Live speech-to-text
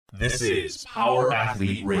This is Power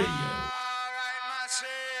Athlete Radio.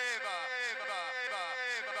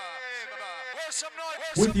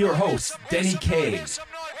 With your hosts, Denny Kaye,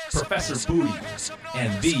 Professor Booty,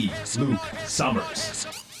 and the Luke Summers.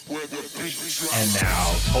 And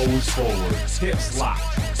now, toes forward, hips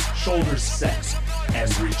locked, shoulders set,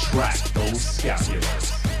 and retract those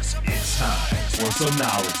scapulars. It's time for some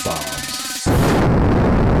knowledge bombs.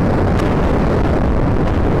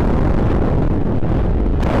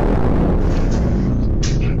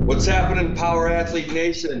 What's happening, Power Athlete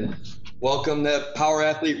Nation? Welcome to Power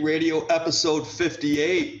Athlete Radio, episode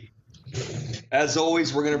 58. As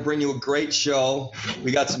always, we're going to bring you a great show.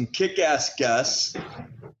 We got some kick-ass guests.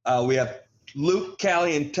 We have Luke,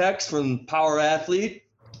 Callie, and Tex from Power Athlete.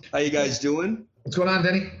 How you guys doing? What's going on,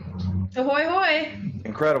 Denny? Ahoy, hoy.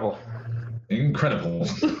 Incredible. Incredible.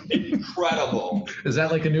 Incredible. Is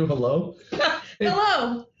that like a new hello?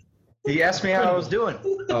 Hello. He asked me how I was doing.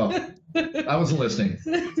 Oh, I wasn't listening.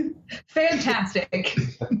 Fantastic.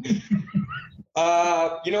 You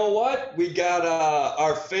know what? We got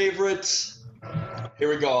our favorite, here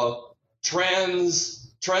we go,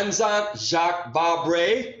 Transant Jacques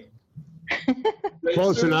Vabre.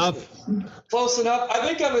 Close enough. Close enough. I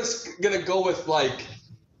think I was going to go with like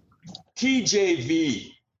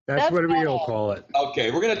TJV. That's what we'll call it. Okay,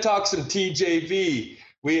 we're going to talk some TJV.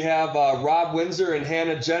 We have Rob Windsor and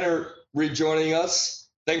Hannah Jenner rejoining us.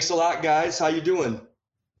 Thanks a lot, guys. How you doing?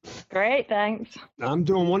 Great, thanks. I'm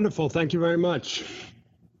doing wonderful. Thank you very much.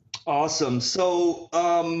 Awesome. So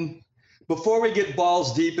before we get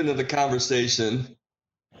balls deep into the conversation,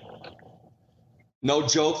 no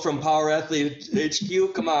joke from Power Athlete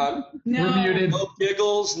HQ? Come on. No. We're muted. No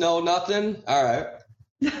giggles, no nothing? All right.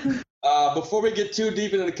 Before we get too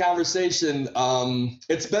deep into the conversation,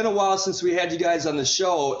 it's been a while since we had you guys on the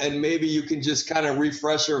show, and maybe you can just kind of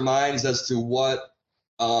refresh our minds as to what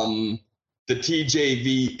the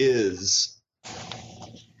TJV is.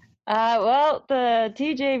 Well, the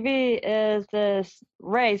TJV is this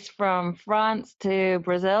race from France to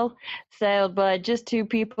Brazil, sailed by just two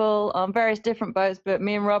people on various different boats, but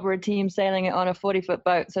me and Rob were a team sailing it on a 40-foot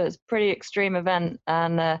boat, so it's a pretty extreme event,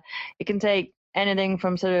 and it can take anything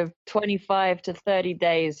from sort of 25 to 30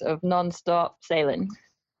 days of non-stop sailing.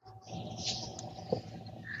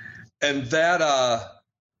 And that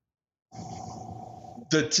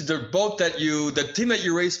the boat that the team that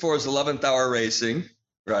you race for is 11th Hour Racing,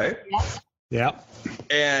 right? Yeah.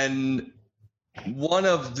 And one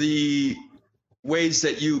of the ways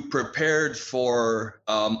that you prepared for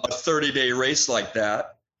a 30-day race like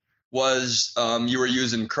that was you were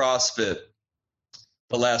using CrossFit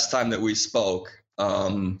the last time that we spoke.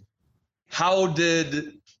 How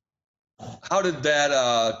did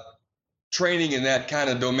that training in that kind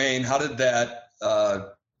of domain, how did that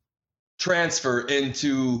transfer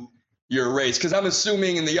into your race? Because I'm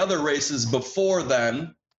assuming in the other races before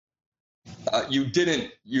then, you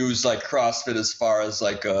didn't use like CrossFit as far as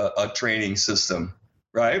like a training system,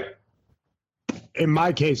 right? In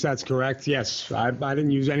my case, that's correct. Yes. I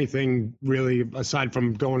didn't use anything really aside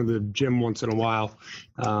from going to the gym once in a while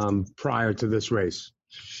prior to this race.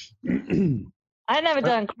 I never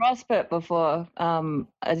done CrossFit before.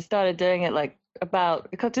 I started doing it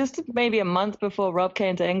because just maybe a month before Rob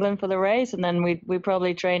came to England for the race, and then we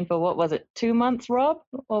probably trained for, what was it, 2 months, Rob?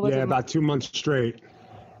 Or was it about 2 months straight.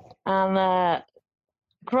 And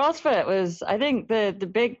CrossFit was, I think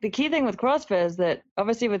the key thing with CrossFit is that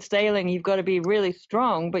obviously with sailing, you've got to be really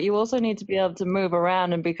strong, but you also need to be able to move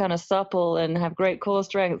around and be kind of supple and have great core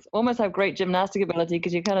strength, almost have great gymnastic ability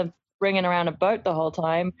because you're kind of bringing around a boat the whole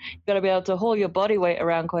time. You've got to be able to haul your body weight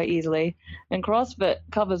around quite easily. And CrossFit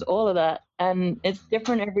covers all of that, and it's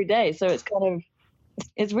different every day. So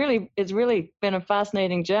it's really been a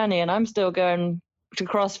fascinating journey, and I'm still going to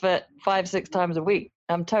CrossFit 5-6 times a week.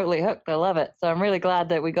 I'm totally hooked. I love it. So I'm really glad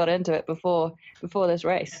that we got into it before this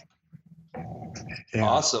race. Yeah.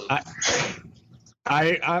 Awesome.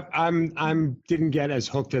 I'm didn't get as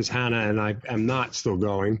hooked as Hannah, and I am not still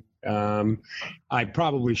going. I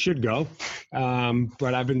probably should go,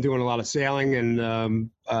 but I've been doing a lot of sailing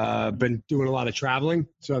and been doing a lot of traveling,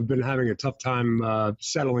 so I've been having a tough time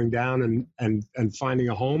settling down and finding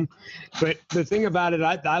a home. But the thing about it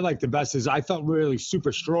I like the best is I felt really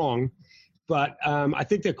super strong. But I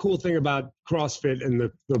think the cool thing about CrossFit and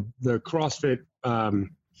the CrossFit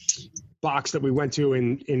box that we went to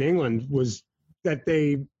in England was that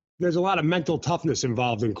there's a lot of mental toughness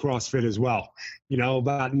involved in CrossFit as well,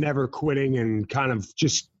 about never quitting and kind of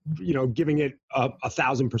just, giving it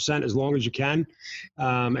 1,000% as long as you can.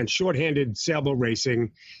 And shorthanded sailboat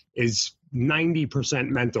racing is 90%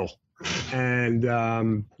 mental. And,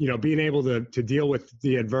 being able to deal with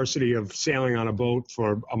the adversity of sailing on a boat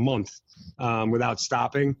for a month without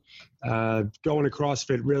stopping, going to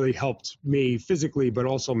CrossFit really helped me physically, but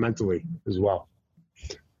also mentally as well.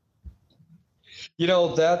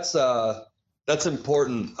 That's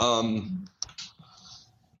important.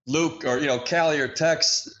 Luke, or Callie or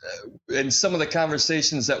Tex, in some of the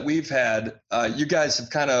conversations that we've had, you guys have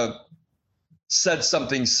kind of said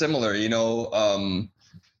something similar,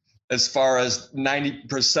 as far as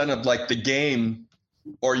 90% of like the game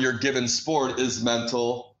or your given sport is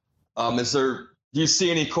mental. Do you see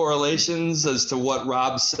any correlations as to what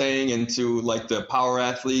Rob's saying into like the power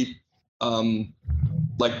athlete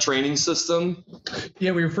like training system?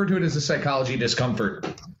 Yeah, we refer to it as a psychology discomfort.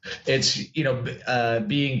 It's,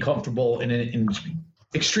 being comfortable in an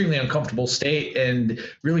extremely uncomfortable state, and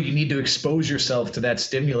really you need to expose yourself to that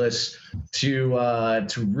stimulus to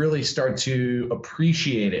really start to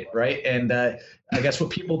appreciate it, right? And I guess what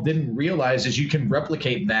people didn't realize is you can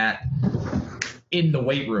replicate that in the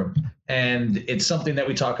weight room. And it's something that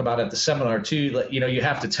we talk about at the seminar too. You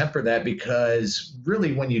have to temper that, because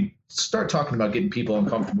really when you start talking about getting people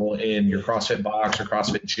uncomfortable in your CrossFit box or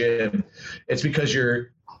CrossFit gym, it's because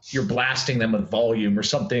you're blasting them with volume or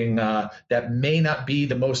something that may not be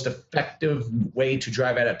the most effective way to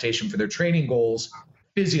drive adaptation for their training goals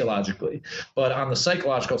physiologically. But on the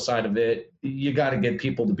psychological side of it, you got to get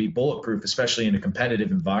people to be bulletproof, especially in a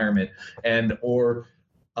competitive environment or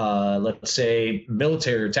let's say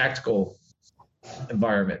military or tactical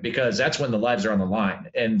environment, because that's when the lives are on the line.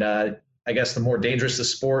 And I guess the more dangerous the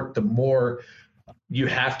sport, the more you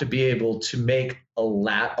have to be able to make a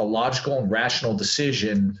logical and rational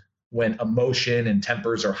decision when emotion and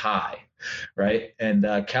tempers are high, right? And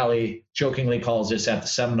Callie jokingly calls this at the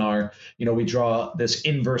seminar, we draw this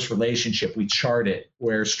inverse relationship. We chart it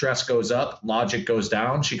where stress goes up, logic goes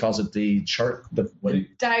down. She calls it the chart, the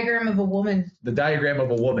diagram of a woman. The diagram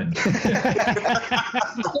of a woman.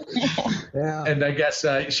 Yeah. And I guess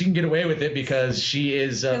she can get away with it because she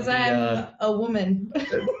is Because I'm a woman.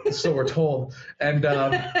 So we're told. And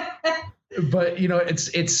but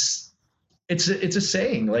it's a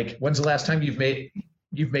saying, like, when's the last time you've made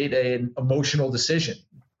an emotional decision,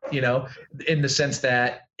 in the sense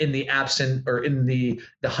that in the absent or in the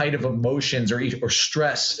height of emotions or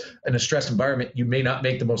stress in a stressed environment, you may not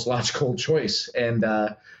make the most logical choice. And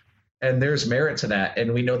there's merit to that.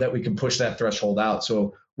 And we know that we can push that threshold out.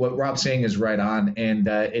 So what Rob's saying is right on. And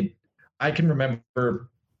I can remember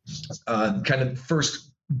kind of first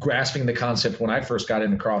grasping the concept when I first got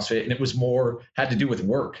into CrossFit, and it was had to do with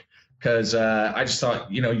work. Because I just thought,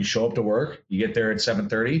 you show up to work, you get there at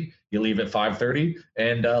 7:30, you leave at 5:30,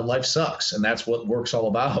 and life sucks. And that's what work's all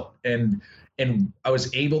about. And I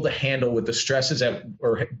was able to deal with the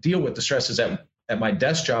stresses at my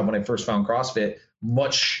desk job when I first found CrossFit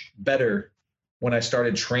much better when I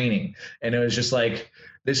started training. And it was just like,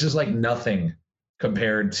 this is like nothing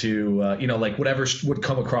compared to, like whatever would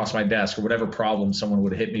come across my desk or whatever problem someone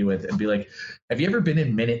would hit me with and be like, have you ever been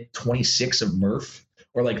in minute 26 of Murph?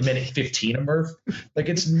 Or like minute 15 of Murph? Like,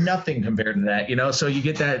 it's nothing compared to that, So you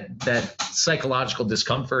get that psychological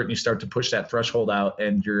discomfort, and you start to push that threshold out,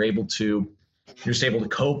 and you're just able to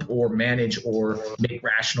cope or manage or make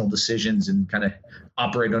rational decisions and kind of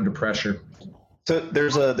operate under pressure. So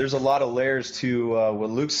there's a lot of layers to what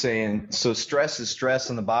Luke's saying. So stress is stress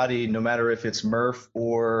in the body, no matter if it's Murph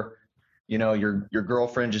or your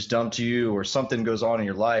girlfriend just dumped you or something goes on in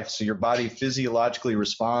your life. So your body physiologically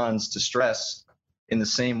responds to stress in the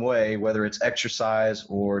same way, whether it's exercise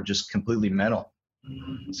or just completely mental.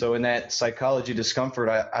 So in that psychology discomfort,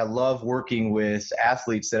 I love working with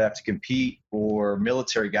athletes that have to compete, or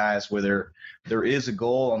military guys where there is a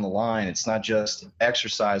goal on the line. It's not just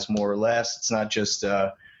exercise, more or less. It's not just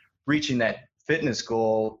reaching that fitness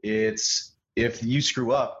goal. It's, if you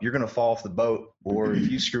screw up, you're going to fall off the boat, or if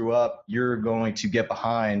you screw up, you're going to get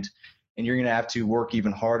behind, and you're going to have to work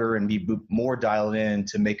even harder and be more dialed in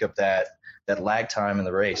to make up that lag time in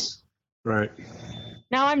the race. Right.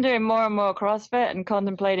 Now I'm doing more and more CrossFit and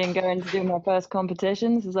contemplating going to do my first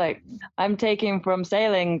competitions. It's like I'm taking from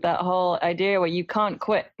sailing that whole idea where you can't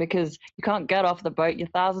quit because you can't get off the boat. You're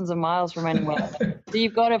thousands of miles from anywhere. So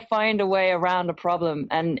you've got to find a way around a problem.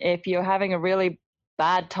 And if you're having a really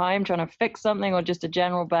bad time trying to fix something or just a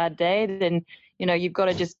general bad day, then, you've got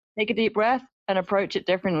to just take a deep breath and approach it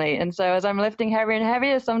differently. And so as I'm lifting heavier and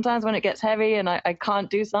heavier, sometimes when it gets heavy and I can't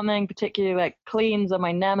do something, particularly like cleans or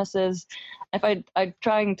my nemesis, if I'm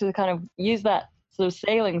trying to kind of use that sort of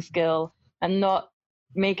sailing skill and not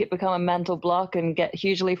make it become a mental block and get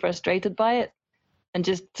hugely frustrated by it, and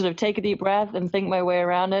just sort of take a deep breath and think my way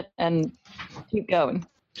around it and keep going.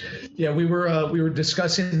 Yeah, we were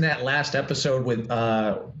discussing that last episode with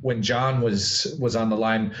when John was on the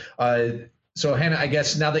line. So Hannah, I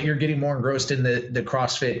guess now that you're getting more engrossed in the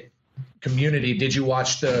CrossFit community, did you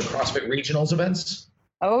watch the CrossFit Regionals events?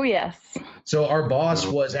 Oh, yes. So our boss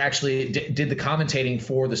was actually did the commentating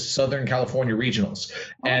for the Southern California Regionals,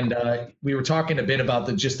 and we were talking a bit about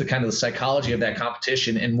the kind of the psychology of that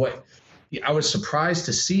competition, and what I was surprised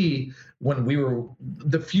to see when we were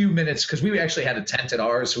the few minutes, because we actually had a tent at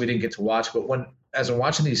ours, so we didn't get to watch. But as I'm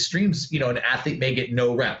watching these streams, an athlete may get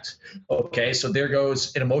no rep. Okay, so there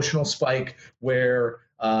goes an emotional spike where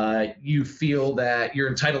you feel that you're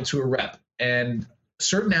entitled to a rep, and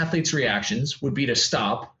certain athletes' reactions would be to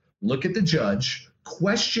stop, look at the judge,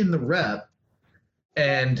 question the rep,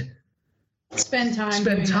 and spend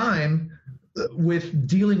time with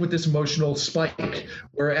dealing with this emotional spike.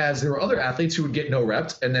 Whereas there were other athletes who would get no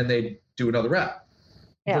reps and then they do another rep,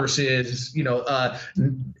 versus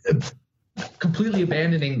completely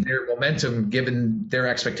abandoning their momentum given their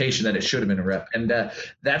expectation that it should have been a rep. And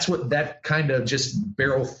that's what that kind of just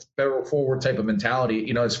barrel forward type of mentality.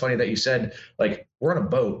 It's funny that you said, like, we're on a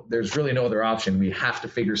boat, there's really no other option, we have to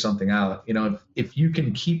figure something out. If you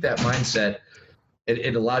can keep that mindset,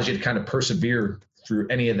 it allows you to kind of persevere through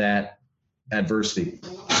any of that adversity.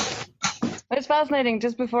 It's fascinating.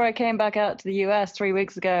 Just before I came back out to the US 3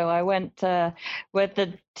 weeks ago, I went with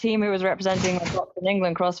the team who was representing my box in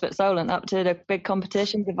England, CrossFit Solent, up to the big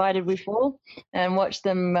competition, Divided We Fall, and watched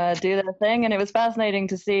them do their thing. And it was fascinating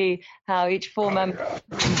to see how each 4 members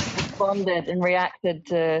responded and reacted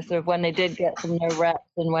to sort of when they did get some no reps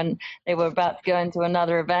and when they were about to go into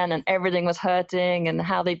another event and everything was hurting, and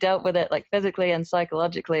how they dealt with it, like physically and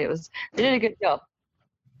psychologically. They did a good job.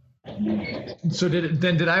 So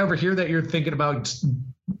did I overhear that you're thinking about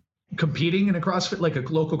competing in a CrossFit, like a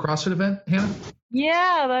local CrossFit event, Hannah?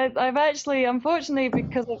 Yeah, I've actually, unfortunately,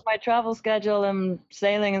 because of my travel schedule and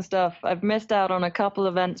sailing and stuff, I've missed out on a couple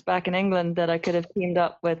events back in England that I could have teamed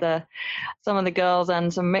up with some of the girls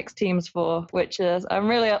and some mixed teams for, which I'm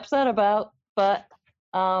really upset about. But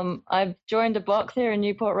I've joined a box here in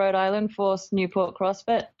Newport, Rhode Island, Force Newport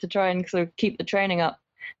CrossFit, to try and sort of keep the training up.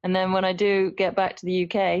 And then when I do get back to the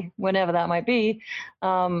UK, whenever that might be,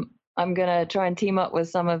 I'm gonna try and team up with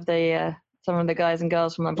some of the guys and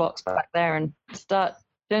girls from my box back there and start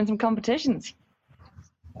doing some competitions.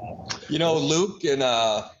 Luke and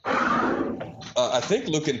I think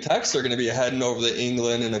Luke and Tex are going to be heading over to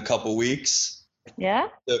England in a couple weeks. Yeah.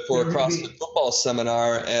 For a CrossFit football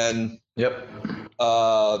seminar, and yep,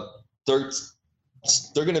 they're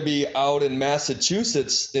going to be out in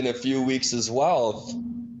Massachusetts in a few weeks as well. If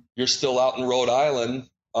you're still out in Rhode Island,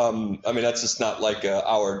 that's just not like an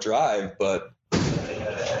hour drive, but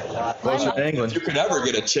if you could ever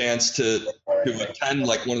get a chance to attend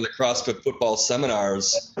like one of the CrossFit football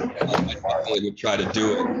seminars, I definitely would try to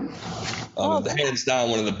do it. Hands down,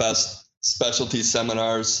 one of the best specialty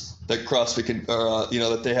seminars that CrossFit can,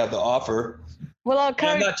 that they have to offer. Well,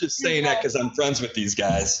 I'm not just saying that because I'm friends with these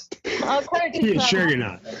guys. I'll coach sure you're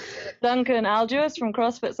not. Duncan Algius from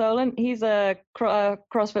CrossFit Solent. He's a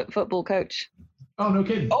CrossFit football coach. Oh, no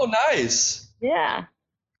kidding. Oh, nice. Yeah.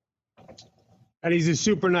 And he's a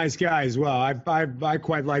super nice guy as well. I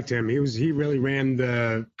quite liked him. He really ran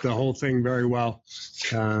the whole thing very well.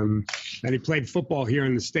 And he played football here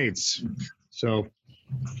in the States. So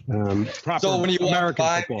proper so when you American walked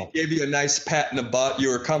by, football. he gave you a nice pat in the butt. You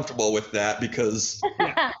were comfortable with that because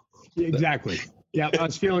yeah, exactly. Yeah, I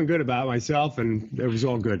was feeling good about myself, and it was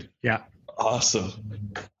all good. Yeah. Awesome.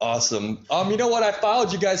 You know what? I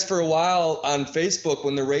followed you guys for a while on Facebook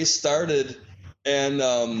when the race started, and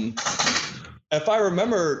if I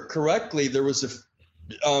remember correctly, there was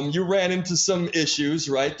you ran into some issues,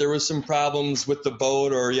 right? There was some problems with the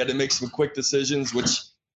boat, or you had to make some quick decisions, which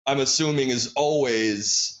I'm assuming is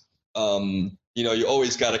always, you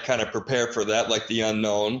always got to kind of prepare for that, like the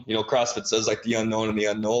unknown. CrossFit says like the unknown and the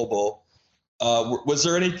unknowable. Was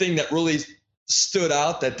there anything that really stood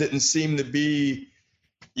out that didn't seem to be,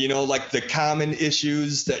 like the common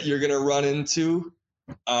issues that you're going to run into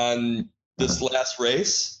on this last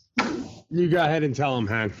race? You go ahead and tell him,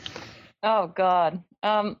 Han. Oh, God.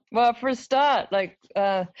 Well, for a start,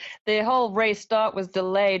 the whole race start was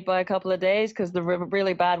delayed by a couple of days because of the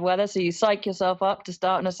really bad weather. So you psych yourself up to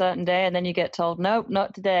start on a certain day, and then you get told, nope,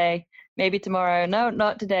 not today, maybe tomorrow. No,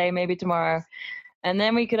 not today, maybe tomorrow. And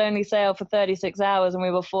then we could only sail for 36 hours, and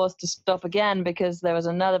we were forced to stop again because there was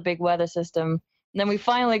another big weather system. And then we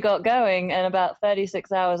finally got going, and about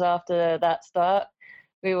 36 hours after that start,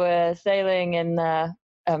 we were sailing in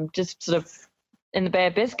just sort of in the Bay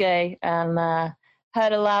of Biscay, and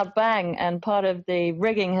heard a loud bang, and part of the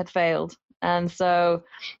rigging had failed. And so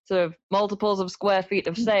sort of multiples of square feet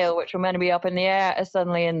of sail, which were meant to be up in the air, are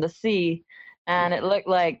suddenly in the sea. And it looked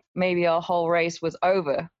like maybe our whole race was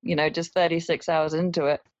over, just 36 hours into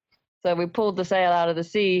it. So we pulled the sail out of the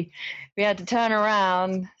sea. We had to turn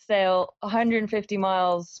around, sail 150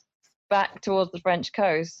 miles back towards the French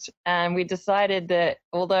coast. And we decided that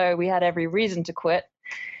although we had every reason to quit,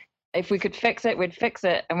 if we could fix it, we'd fix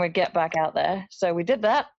it and we'd get back out there. So we did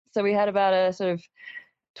that. So we had about a sort of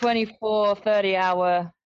 24, 30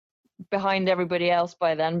 hour behind everybody else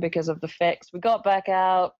by then because of the fix. We got back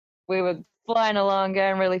out. We were flying along,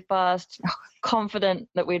 going really fast, confident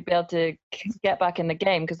that we'd be able to get back in the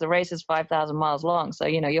game because the race is 5,000 miles long. So,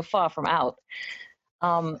 you're far from out.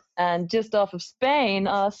 And just off of Spain,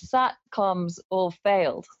 our SATCOMs all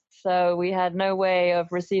failed. So we had no way of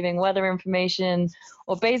receiving weather information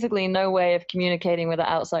or basically no way of communicating with the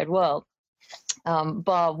outside world,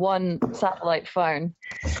 bar one satellite phone.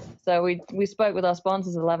 So we spoke with our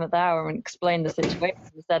sponsors at the 11th hour and explained the situation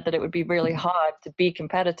and said that it would be really hard to be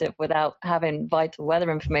competitive without having vital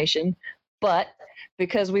weather information. But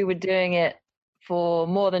because we were doing it for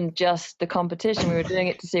more than just the competition, we were doing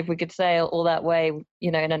it to see if we could sail all that way,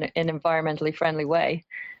 in an environmentally friendly way.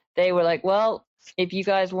 They were like, well, if you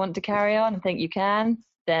guys want to carry on and think you can,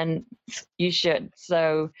 then you should.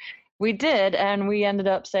 So we did, and we ended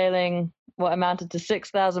up sailing what amounted to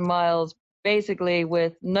 6,000 miles, basically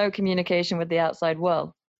with no communication with the outside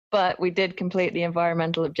world. But we did complete the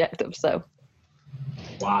environmental objective, so.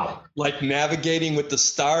 Wow. Like navigating with the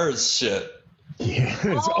stars shit. Yeah,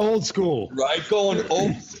 it's old school. Right, going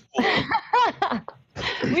old school.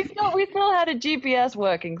 We still had a GPS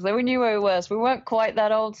working, so we knew where we were. So we weren't quite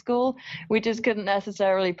that old school. We just couldn't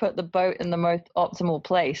necessarily put the boat in the most optimal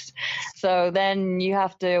place. So then you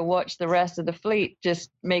have to watch the rest of the fleet just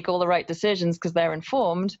make all the right decisions because they're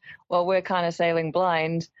informed, while we're kind of sailing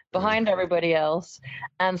blind behind everybody else.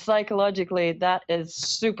 And psychologically, that is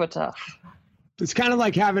super tough. It's kind of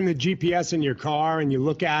like having the GPS in your car and you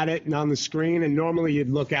look at it and on the screen, and normally you'd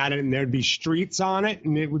look at it and there'd be streets on it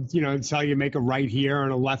and it would, tell you make a right here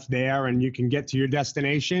and a left there and you can get to your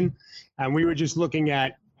destination. And we were just looking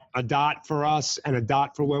at a dot for us and a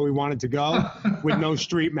dot for where we wanted to go with no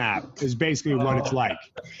street map is basically what it's like.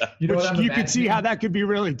 You could see how that could be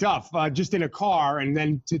really tough just in a car, and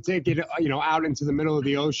then to take it, out into the middle of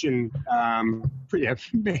the ocean,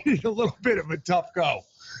 made it a little bit of a tough go.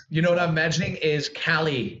 You know what I'm imagining is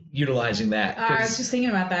Callie utilizing that. I was just thinking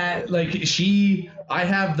about that. Like I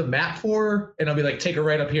have the map for her, and I'll be like, take her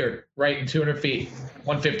right up here, right in 200 feet,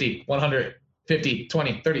 150, 100, 50,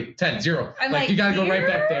 20, 30, 10, 0. Like you got to go right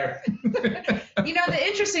back there. The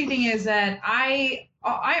interesting thing is that I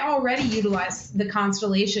already utilize the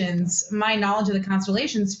constellations, my knowledge of the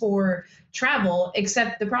constellations for travel,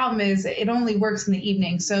 except the problem is it only works in the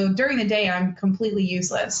evening. So during the day, I'm completely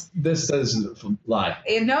useless. This doesn't lie.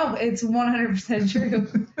 No, it's 100% true.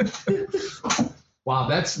 Wow,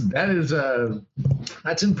 that's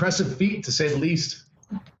impressive feat, to say the least.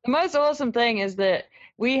 The most awesome thing is that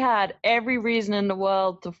we had every reason in the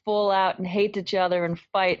world to fall out and hate each other and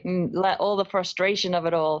fight and let all the frustration of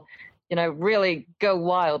it all, really go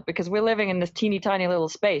wild, because we're living in this teeny tiny little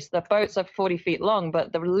space. The boats are 40 feet long,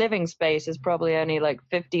 but the living space is probably only like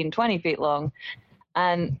 15, 20 feet long.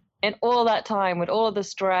 And in all that time, with all of the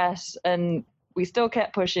stress, and we still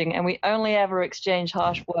kept pushing, and we only ever exchanged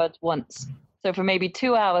harsh words once. So for maybe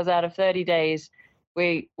 2 hours out of 30 days,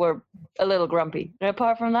 we were a little grumpy. And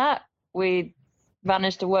apart from that, we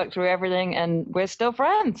managed to work through everything, and we're still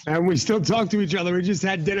friends. And we still talk to each other. We just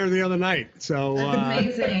had dinner the other night. So that's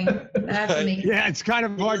amazing. That's amazing. Yeah, it's kind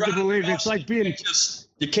of hard to believe. It's like being.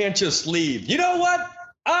 You can't just leave. You know what?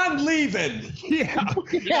 I'm leaving.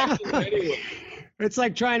 Yeah. Anyway. It's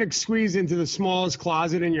like trying to squeeze into the smallest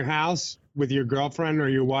closet in your house with your girlfriend or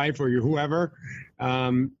your wife or your whoever.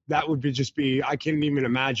 That would be. I can't even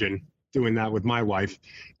imagine doing that with my wife.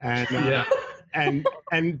 And yeah.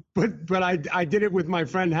 But I did it with my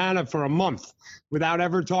friend Hannah for a month without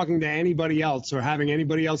ever talking to anybody else or having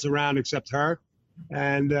anybody else around except her.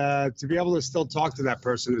 And to be able to still talk to that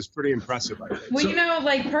person is pretty impressive, I think.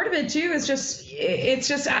 Well, part of it too is it's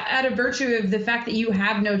just out of virtue of the fact that you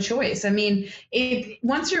have no choice. I mean,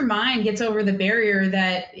 once your mind gets over the barrier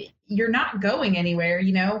that you're not going anywhere,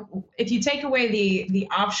 if you take away the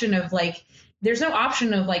option of there's no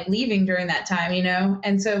option of leaving during that time,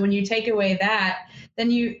 And so when you take away that,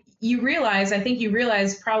 then you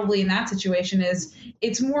realize probably in that situation is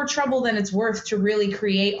it's more trouble than it's worth to really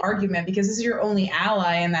create argument, because this is your only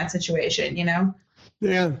ally in that situation,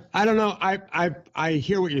 Yeah, I don't know. I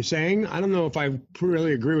hear what you're saying. I don't know if I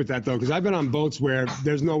really agree with that though, because I've been on boats where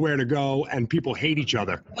there's nowhere to go and people hate each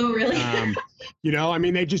other. Oh, really? I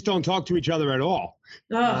mean, they just don't talk to each other at all.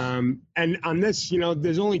 Oh. And on this,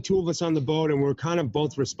 there's only two of us on the boat, and we're kind of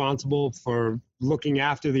both responsible for looking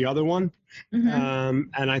after the other one. Mhm.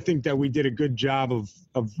 And I think that we did a good job of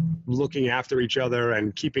looking after each other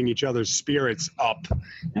and keeping each other's spirits up.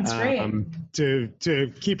 That's great.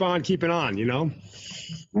 To keep on keeping on,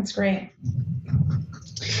 That's great.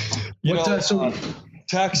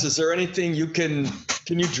 Tex, is there anything can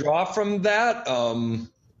you draw from that?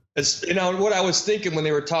 What I was thinking when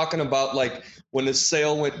they were talking about like when the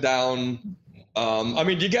sail went down,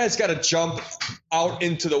 do you guys got to jump out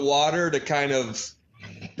into the water to kind of?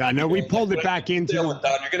 No, we pulled it back into. You're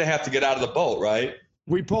going to have to get out of the boat, right?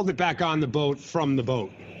 We pulled it back on the boat from the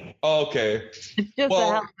boat. Oh, okay. It's just a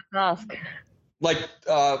hell of a task. Like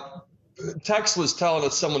Tex was telling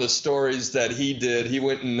us some of the stories that he did. He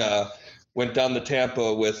went down to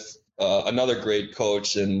Tampa with another great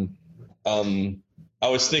coach, and I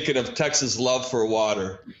was thinking of Tex's love for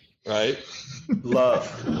water, right? Love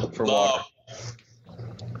for water.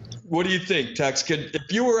 What do you think, Tex?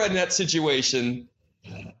 If you were in that situation,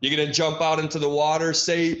 you're gonna jump out into the water,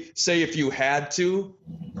 say if you had to,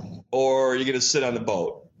 or you're gonna sit on the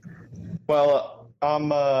boat? Well,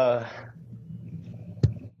 hold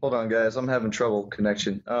on, guys. I'm having trouble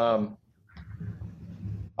connection. I'm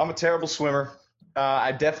a terrible swimmer.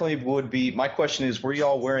 I definitely would be. My question is, were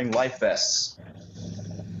y'all wearing life vests?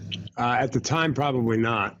 At the time, probably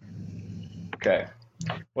not. Okay.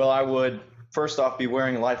 Well, I would first off be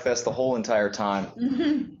wearing a life vest the whole entire time.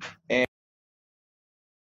 Mm-hmm. And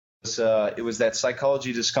it was that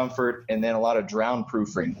psychology discomfort and then a lot of drown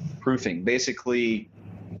proofing. Basically,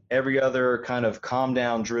 every other kind of calm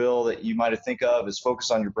down drill that you might think of is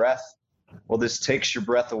focus on your breath. Well, this takes your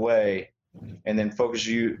breath away and then forces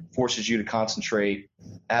you to concentrate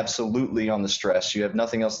absolutely on the stress. You have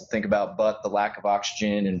nothing else to think about but the lack of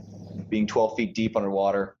oxygen and being 12 feet deep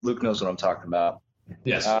underwater. Luke knows what I'm talking about.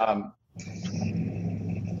 Yes.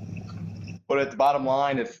 But at the bottom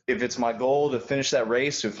line, if it's my goal to finish that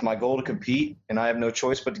race, if my goal to compete and I have no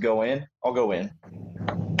choice but to go in, I'll go in.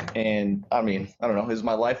 And I don't know, is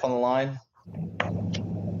my life on the line?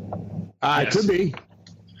 It could be.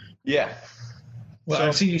 Yeah. Well,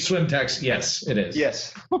 I've seen you swim, Tex. Yes, it is.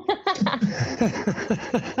 Yes.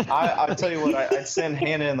 I'll tell you what, I'd send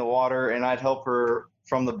Hannah in the water and I'd help her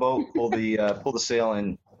from the boat pull the sail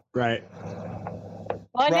in. Right.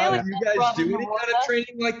 Well, Rob, do you guys do any kind of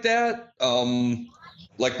training like that?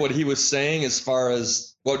 Like what he was saying as far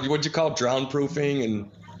as what'd you call drown proofing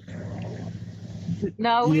and?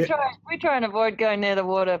 No, we try and avoid going near the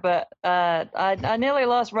water, but I nearly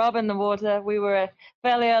lost Rob in the water. We were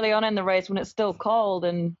fairly early on in the race when it's still cold,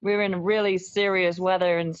 and we were in really serious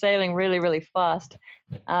weather and sailing really, really fast,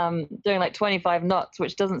 doing like 25 knots,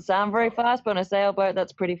 which doesn't sound very fast, but on a sailboat,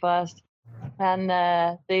 that's pretty fast. And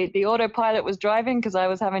the autopilot was driving because I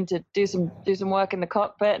was having to do some work in the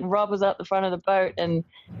cockpit, and Rob was at the front of the boat, and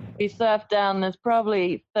we surfed down this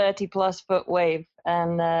probably 30+ foot wave,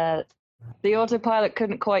 and the autopilot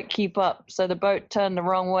couldn't quite keep up, so the boat turned the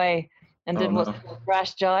wrong way and did what's called a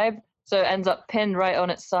crash jibe. So it ends up pinned right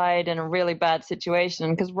on its side in a really bad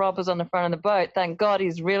situation because Rob was on the front of the boat. Thank God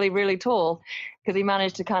he's really, really tall because he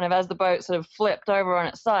managed to kind of, as the boat sort of flipped over on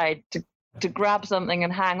its side, to grab something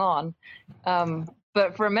and hang on.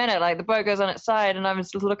 But for a minute, like the boat goes on its side and I'm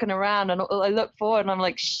just looking around and I look forward and I'm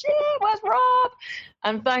like, shit, where's Rob?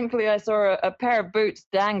 And thankfully I saw a pair of boots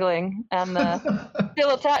dangling and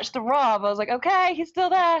still attached to Rob. I was like, okay, he's still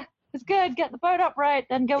there. It's good. Get the boat upright,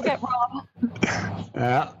 then go get Rob.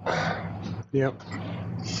 Yep.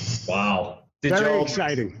 Wow. Very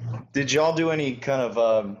exciting. Did y'all do any kind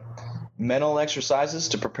of mental exercises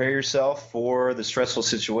to prepare yourself for the stressful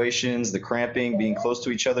situations, the cramping, being close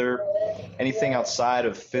to each other? Anything outside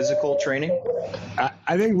of physical training?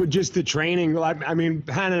 I think with just the training,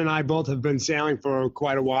 Hannah and I both have been sailing for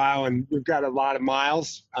quite a while, and we've got a lot of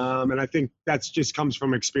miles, and I think that's just comes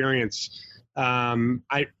from experience.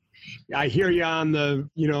 I hear you on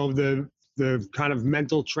the kind of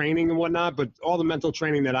mental training and whatnot, but all the mental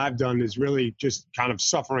training that I've done is really just kind of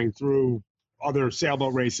suffering through other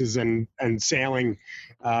sailboat races and sailing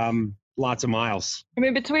lots of miles. I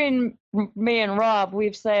mean, between me and Rob,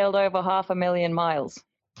 we've sailed over 500,000 miles.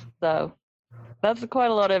 So that's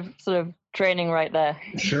quite a lot of sort of training right there.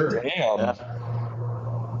 Sure. Damn. Yeah.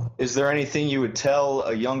 Is there anything you would tell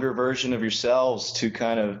a younger version of yourselves to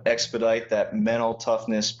kind of expedite that mental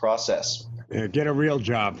toughness process? Yeah, get a real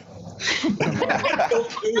job. Don't do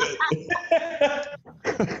it.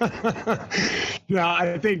 No,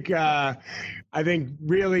 I think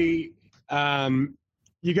really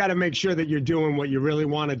you got to make sure that you're doing what you really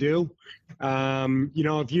want to do.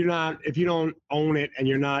 If you don't own it and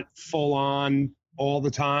you're not full on all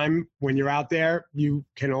the time when you're out there, you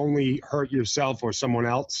can only hurt yourself or someone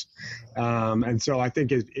else. And so I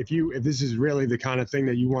think if this is really the kind of thing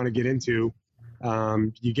that you want to get into,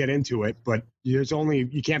 you get into it, but you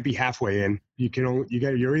can't be halfway in.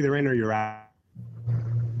 You're either in or you're out.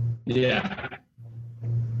 Yeah.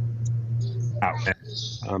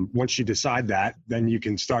 Once you decide that, then you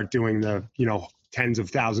can start doing the tens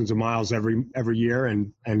of thousands of miles every year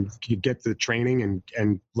and you get the training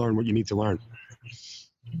and learn what you need to learn.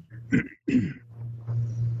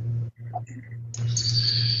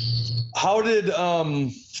 How did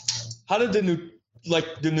the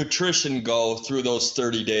nutrition go through those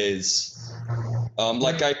 30 days?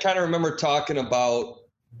 I kind of remember talking about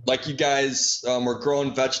you guys were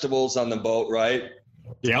growing vegetables on the boat, right?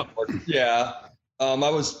 Yep. Yeah. I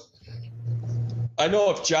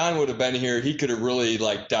know if John would have been here, he could have really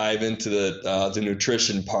dive into the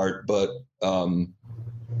nutrition part, but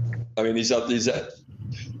these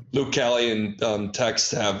Luke Kelly and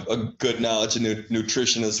Tex have a good knowledge of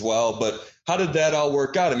nutrition as well. But how did that all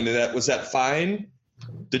work out? Was that fine?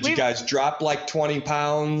 Did you guys drop 20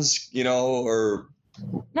 pounds, or?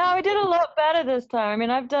 No, we did a lot better this time.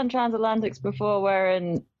 I've done transatlantics before where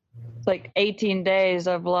in 18 days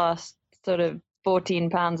I've lost sort of 14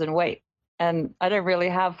 pounds in weight. And I don't really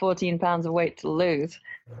have 14 pounds of weight to lose.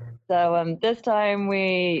 So this time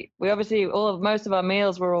we obviously most of our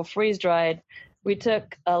meals were all freeze dried. We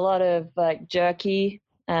took a lot of jerky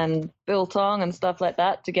and biltong and stuff like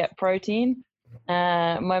that to get protein.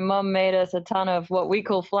 My mom made us a ton of what we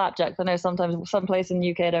call flapjacks. I know sometimes some place in the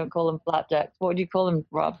UK don't call them flapjacks. What would you call them,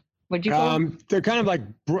 Rob? Would you call them? They're kind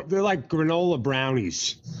of they're like granola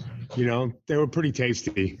brownies. They were pretty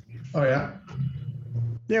tasty. Oh yeah.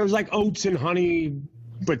 Yeah, it was like oats and honey,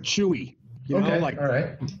 but chewy. Okay. All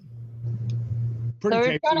right. So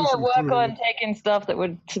we're trying to work on taking stuff that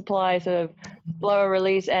would supply sort of slower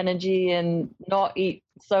release energy and not eat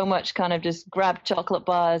so much kind of just grab chocolate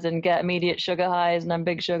bars and get immediate sugar highs and then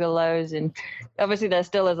big sugar lows. And obviously there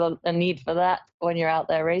still is a need for that when you're out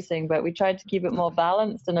there racing, but we tried to keep it more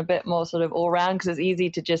balanced and a bit more sort of all round because it's easy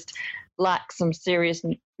to just lack some serious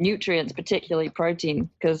nutrients, particularly protein,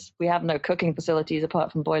 because we have no cooking facilities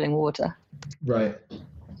apart from boiling water. Right.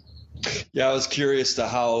 Yeah, I was curious to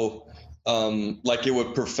how it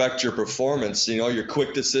would perfect your performance, your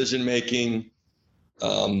quick decision making,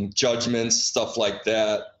 judgments, stuff like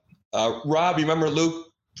that. Rob, you remember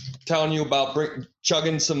Luke telling you about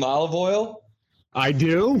chugging some olive oil? I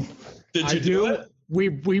do. Did you do it?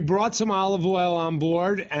 We brought some olive oil on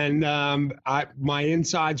board, and my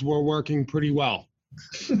insides were working pretty well.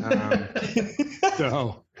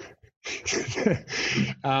 So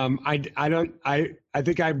I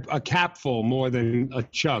think I'm a capful more than a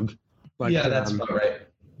chug. But, yeah, that's about right.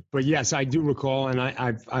 But yes, I do recall, and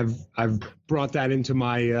I've brought that into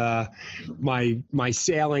my my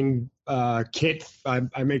sailing kit.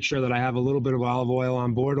 I make sure that I have a little bit of olive oil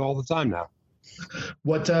on board all the time now.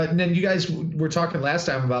 What and then you guys were talking last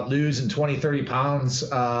time about losing 20, 30 pounds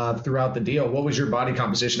throughout the deal. What was your body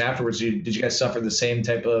composition afterwards? Did you guys suffer the same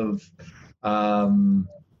type of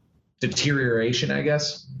deterioration, I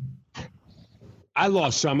guess? I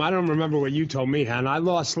lost some. I don't remember what you told me, Han. I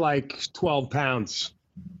lost 12 pounds.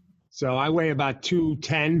 So I weigh about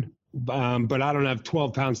 210, but I don't have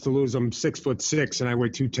 12 pounds to lose. I'm 6'6" and I weigh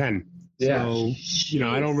 210. Yeah. So,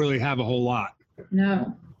 I don't really have a whole lot.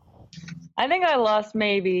 No. I think I lost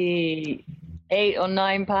maybe 8 or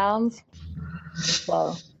 9 pounds.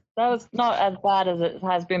 So that was not as bad as it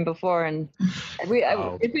has been before. And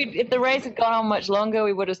if the race had gone on much longer,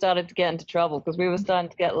 we would have started to get into trouble because we were starting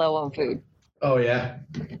to get low on food. Oh yeah.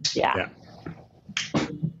 Yeah.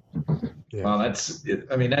 Yeah. Well, that's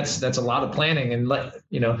a lot of planning, and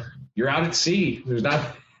you're out at sea. There's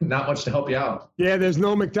not much to help you out. Yeah, there's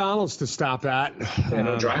no McDonald's to stop at. Yeah,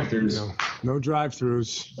 no drive-throughs. No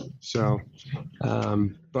drive-throughs. So,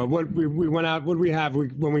 but what we went out. What did we have?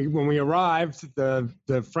 When we arrived,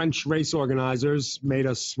 the French race organizers made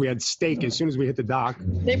us. We had steak as soon as we hit the dock.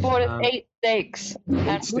 They bought us 8 steaks.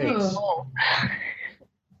 8 steaks.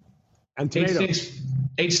 And tomatoes.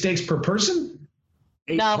 8 steaks per person?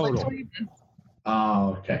 8 no, total.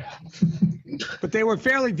 Oh, okay. But they were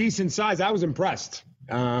fairly decent size. I was impressed.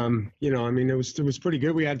 It was pretty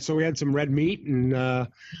good. We had some red meat, and it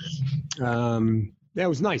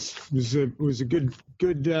was nice. It was a good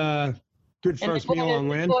first meal on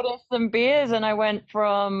land. Bought us some beers, and I went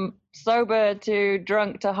from sober to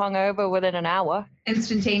drunk to hungover within an hour.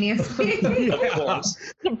 Instantaneously. It's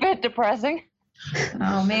a bit depressing.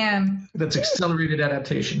 Oh man, That's accelerated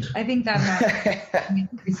adaptation. I think that happened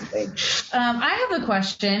recently. I have a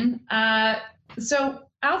question. So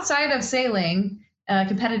outside of sailing,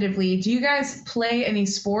 competitively, do you guys play any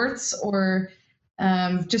sports or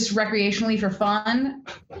just recreationally for fun?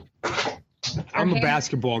 I'm a Okay.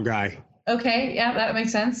 basketball guy. Okay, yeah, that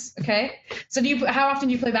makes sense. Okay, so how often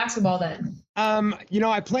do you play basketball then?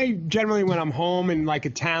 I play generally when I'm home in like a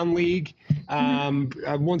town league.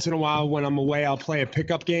 Once in a while when I'm away, I'll play a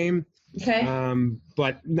pickup game. Okay.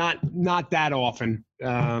 But not that often.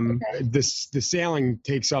 The sailing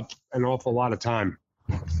takes up an awful lot of time.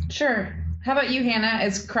 Sure. How about you, Hannah?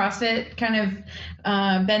 Is CrossFit kind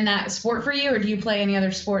of been that sport for you, or do you play any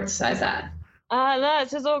other sports besides that? No,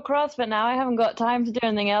 it's just all CrossFit now. I haven't got time to do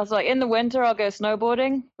anything else. Like in the winter, I'll go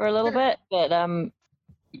snowboarding for a little bit, but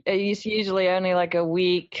it's usually only like a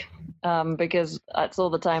week because that's all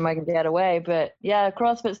the time I can get away. But yeah,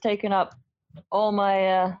 CrossFit's taken up all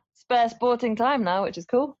my spare sporting time now, which is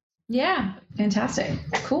cool. Yeah, fantastic.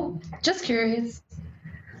 Cool. Just curious.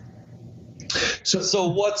 So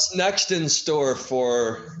what's next in store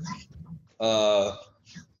for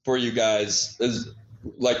you guys? Is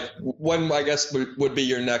like when I guess would be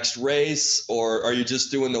your next race, or are you just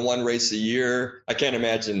doing the one race a year? I can't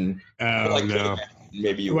imagine. Oh no.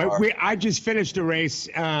 Maybe you are. I just finished a race,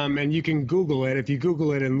 and you can Google it. If you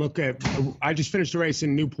Google it and look at, I just finished a race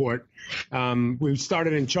in Newport. We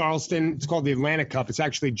started in Charleston. It's called the Atlantic Cup. It's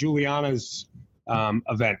actually Juliana's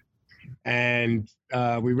event. And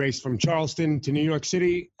we raced from Charleston to New York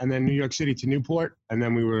City, and then New York City to Newport. And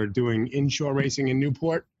then we were doing inshore racing in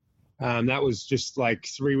Newport. That was just like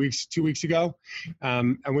 2 weeks ago.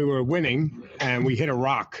 And we were winning, and we hit a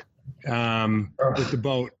rock with the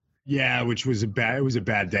boat. Yeah, which was a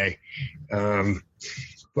bad day.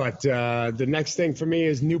 But the next thing for me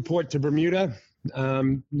is Newport to Bermuda.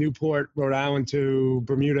 Newport, Rhode Island to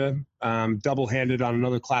Bermuda. Double-handed on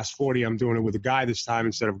another class 40. I'm doing it with a guy this time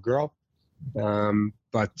instead of a girl. Yeah,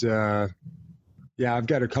 I've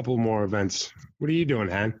got a couple more events. What are you doing,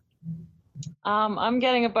 Han? I'm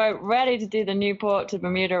getting about ready to do the Newport to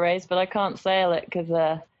Bermuda race, but I can't sail it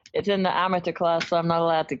because it's in the amateur class, so I'm not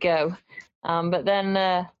allowed to go. But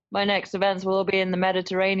then my next events will all be in the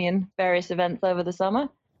Mediterranean, various events over the summer,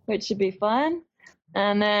 which should be fun.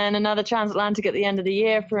 And then another transatlantic at the end of the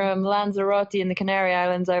year from Lanzarote in the Canary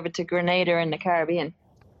Islands over to Grenada in the Caribbean.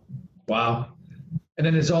 Wow. And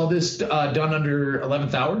then is all this done under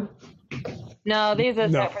 11th hour? No, these are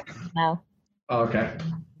No. separate now. Oh, okay.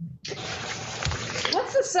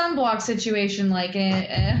 What's the sunblock situation like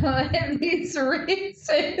in these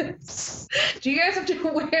races? Do you guys have to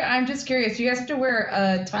wear? I'm just curious. Do you guys have to wear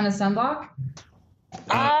a ton of sunblock?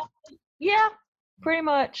 Yeah, pretty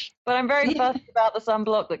much. But I'm very fussy about the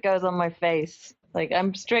sunblock that goes on my face. Like,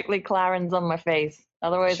 I'm strictly Clarins on my face.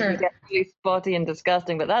 Otherwise, Sure. you get really spotty and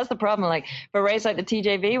disgusting. But that's the problem. Like, for a race like the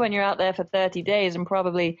TJV, when you're out there for 30 days and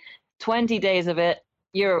probably 20 days of it,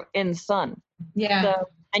 you're in sun. Yeah. So,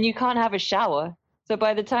 and you can't have a shower. So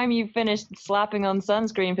by the time you've finished slapping on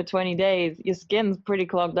sunscreen for 20 days, your skin's pretty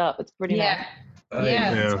clogged up. It's pretty Yeah. nasty.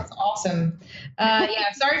 Yeah, Yeah. that's awesome.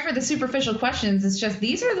 Yeah, sorry for the superficial questions. It's just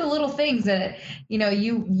these are the little things that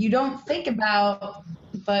you don't think about,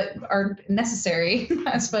 but are necessary,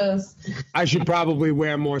 I suppose. I should probably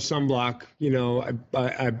wear more sunblock.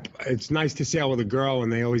 It's nice to sail with a girl,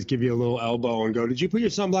 and they always give you a little elbow and go, "Did you put your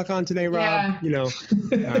sunblock on today, Rob?" Yeah.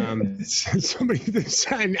 Somebody.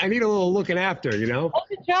 I need a little looking after. That's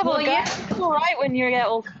the trouble. Well, Guys, it's all right when you get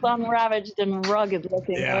all sun-ravaged and rugged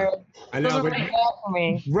looking. Yeah. whereas I it know, doesn't but really work for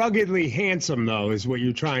me. ruggedly handsome though is what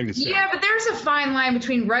you're trying to say. Yeah, but there's a fine line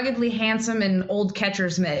between ruggedly handsome and old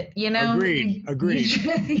catcher's mitt. Agreed.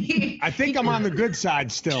 I think I'm on the good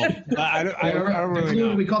side still. I don't really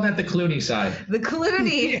know. We call that the Clooney side. The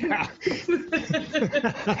Clooney.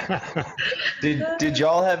 Yeah. Did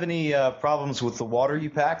y'all have any problems with the water you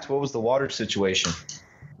packed? What was the water situation?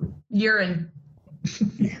 Urine.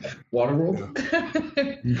 Waterworld?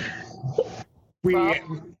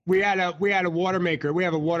 We had a water maker. We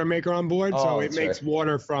have a water maker on board, so Oh, it that's makes right.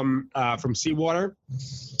 water from seawater.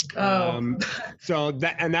 Oh. So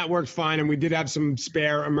that worked fine, and we did have some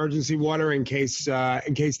spare emergency water in case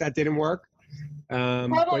that didn't work.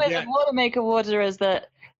 Problem But with yeah, the water maker water is that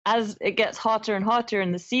as it gets hotter and hotter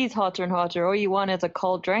and the sea's hotter and hotter, all you want is a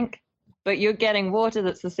cold drink, but you're getting water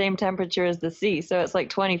that's the same temperature as the sea, so it's like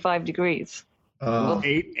 25 degrees. I don't know what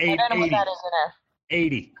 80. that is in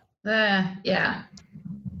 80. Yeah.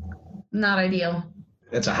 Not ideal.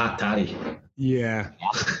 That's a hot toddy. Yeah.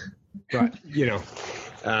 But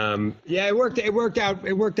Yeah, it worked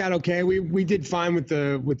out okay. We did fine with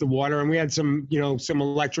the water, and we had some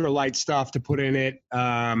electrolyte stuff to put in it,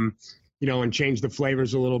 and change the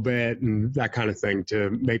flavors a little bit and that kind of thing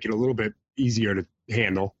to make it a little bit easier to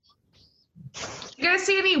handle. You guys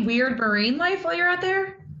see any weird marine life while you're out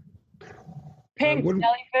there? Pink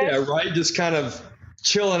jellyfish. Yeah, right. Just kind of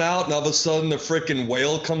chilling out, and all of a sudden the freaking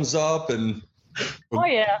whale comes up, and Oh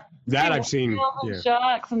yeah. That I've seen. Yeah.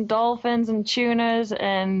 Sharks and dolphins and tunas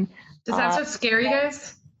and. Does that stuff scare you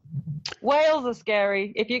guys? Whales are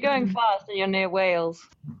scary. If you're going fast and you're near whales,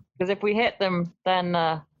 because if we hit them, then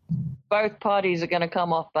both parties are going to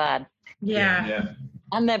come off bad. Yeah.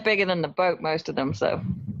 And they're bigger than the boat, most of them, so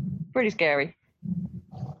pretty scary.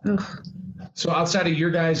 So outside of your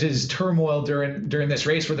guys' turmoil during this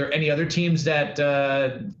race, were there any other teams that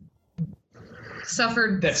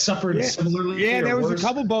suffered similarly? Yeah, there was a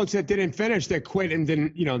couple boats that didn't finish that quit and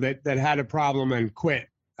didn't, that had a problem and quit.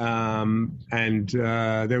 And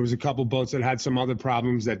there was a couple boats that had some other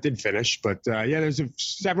problems that did finish, but there's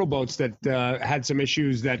several boats that had some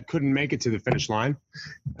issues that couldn't make it to the finish line.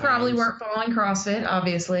 Probably weren't following CrossFit,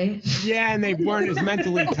 obviously. Yeah, and they weren't as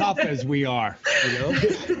mentally tough as we are.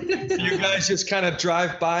 You guys just kind of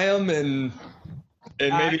drive by them and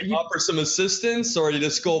maybe offer some assistance, or you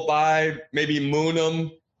just go by, maybe moon them.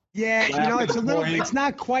 Yeah, it's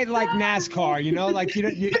not quite like NASCAR,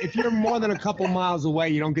 if you're more than a couple miles away,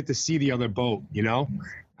 you don't get to see the other boat,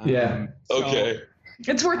 Yeah. Okay.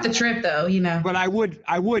 It's worth the trip though, But I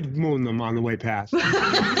would moon them on the way past. For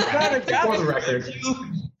the record.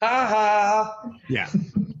 Yeah.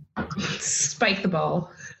 Spike the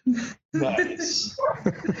ball. Nice.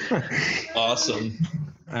 Awesome.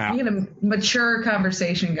 Yeah. You get a mature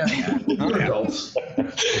conversation going on.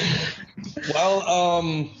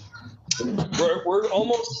 Well, we're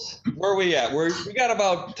almost where are we at? We got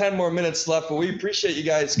about 10 more minutes left, but we appreciate you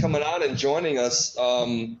guys coming on and joining us.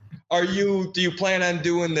 Do you plan on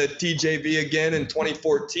doing the TJV again in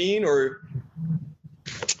 2014, or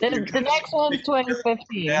the next one's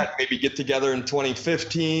 2015? Yeah, maybe get together in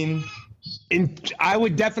 2015. I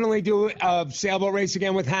would definitely do a sailboat race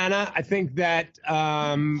again with Hannah. I think that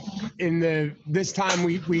this time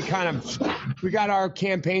we got our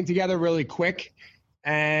campaign together really quick,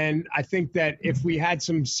 and I think that if we had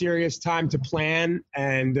some serious time to plan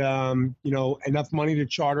and enough money to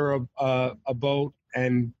charter a boat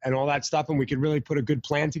and all that stuff, and we could really put a good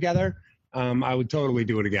plan together, I would totally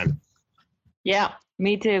do it again. Yeah,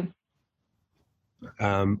 me too.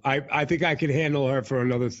 I think I could handle her for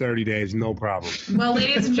another 30 days, no problem. Well,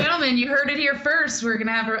 ladies and gentlemen, you heard it here first. We're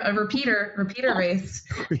gonna have a repeater race.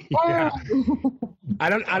 Yeah. I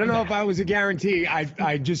don't know if I was a guarantee.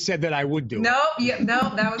 I just said that I would do it. No,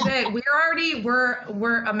 that was it.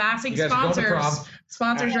 We're amassing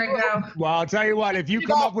sponsors right now. Well, I'll tell you what. If you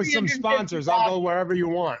come up with some sponsors, I'll go wherever you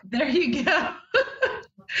want. There you go.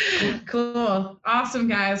 Cool. Awesome,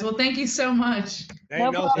 guys. Well, thank you so much. Hey,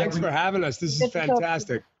 thanks for having us. This is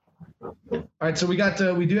fantastic. All right, so we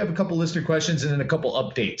do have a couple listener questions and then a couple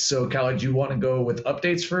updates. So, Callie, do you want to go with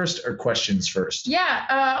updates first or questions first? Yeah,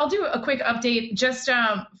 I'll do a quick update just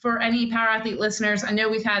for any Power Athlete listeners. I know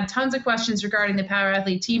we've had tons of questions regarding the Power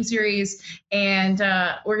Athlete Team Series, and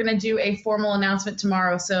we're going to do a formal announcement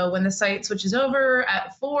tomorrow. So when the site switches over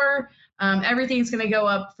at 4, everything's going to go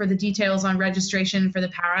up for the details on registration for the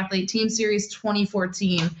Power Athlete Team Series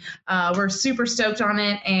 2014. We're super stoked on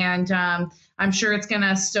it, and I'm sure it's going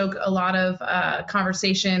to stoke a lot of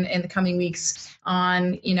conversation in the coming weeks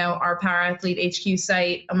on, our Power Athlete HQ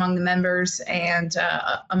site among the members and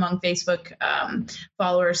among Facebook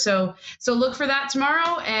followers. So look for that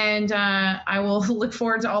tomorrow, and I will look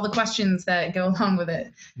forward to all the questions that go along with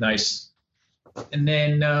it. Nice. And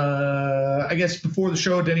then I guess before the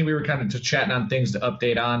show, Denny, we were kind of just chatting on things to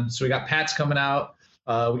update on. So we got Pat's coming out.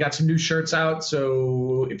 We got some new shirts out.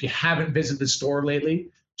 So if you haven't visited the store lately,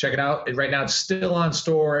 check it out. Right now it's still on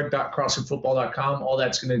store.crossfitfootball.com. All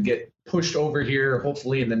that's going to get pushed over here.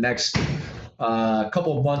 Hopefully in the next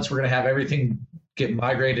couple of months, we're going to have everything get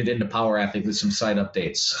migrated into Power Athlete with some site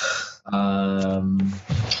updates.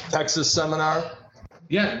 Texas seminar.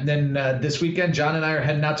 Yeah, and then this weekend, John and I are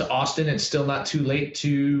heading out to Austin. It's still not too late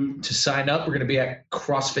to sign up. We're going to be at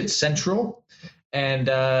CrossFit Central and,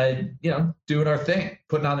 doing our thing,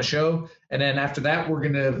 putting on the show. And then after that, we're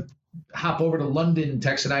going to hop over to London.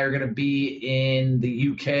 Tex and I are going to be in the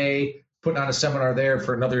UK, putting on a seminar there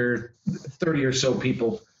for another 30 or so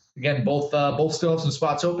people. Again, both still have some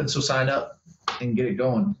spots open, so sign up and get it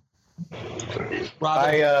going.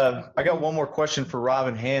 I got one more question for Rob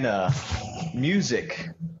and Hannah. Music.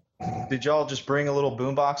 Did y'all just bring a little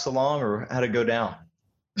boombox along, or how'd it go down?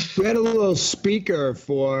 We had a little speaker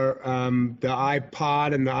for the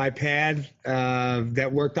iPod and the iPad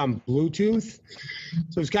that worked on Bluetooth,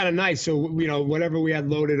 so it's kind of nice. So whatever we had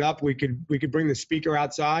loaded up, we could bring the speaker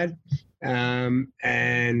outside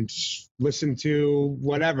and listen to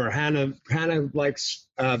whatever. Hannah likes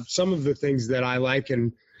some of the things that I like,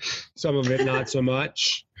 and some of it not so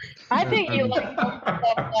much. I think you like stuff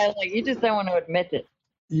I like. You just don't want to admit it.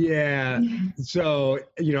 Yeah. So,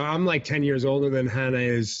 I'm like 10 years older than Hannah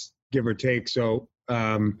is, give or take. So,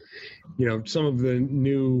 some of the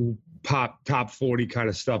new pop top 40 kind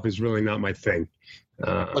of stuff is really not my thing.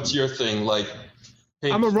 What's your thing? Like,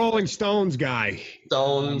 I'm a Rolling Stones guy.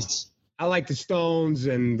 Stones. I like the Stones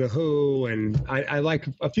and the Who, and I like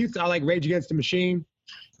I like Rage Against the Machine.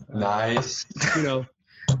 Nice.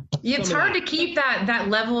 It's hard to keep that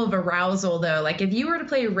level of arousal though. Like if you were to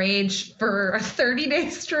play Rage for 30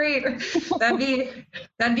 days straight, that'd be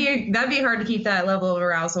hard to keep that level of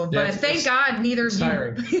arousal. But thank God neither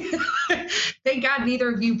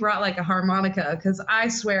of you brought like a harmonica, because I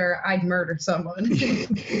swear I'd murder someone.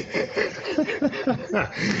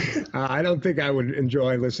 I don't think I would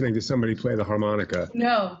enjoy listening to somebody play the harmonica.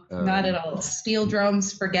 No, not at all. Steel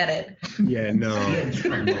drums, forget it. Yeah, no.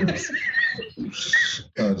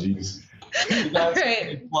 Oh, jeez. You guys,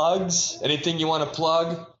 any plugs? Anything you want to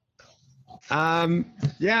plug?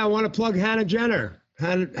 Yeah, I want to plug Hannah Jenner.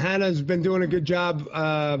 Hannah's been doing a good job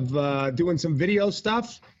of doing some video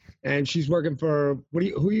stuff, and she's working for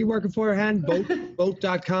who are you working for, Hannah?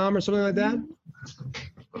 Boat.com or something like that?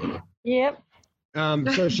 Yep.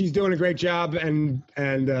 So she's doing a great job, and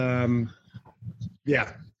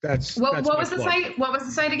yeah, that's what was the plug. site? What was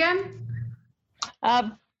the site again?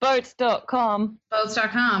 Boats.com.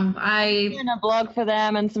 Boats.com. I'm doing a blog for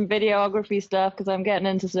them and some videography stuff because I'm getting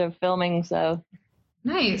into sort of filming. So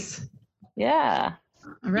nice. Yeah.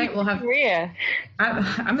 All right, we'll have. Career.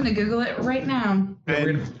 I'm going to Google it right now.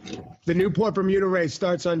 And the Newport Bermuda race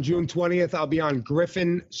starts on June 20th. I'll be on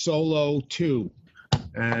Griffin Solo 2,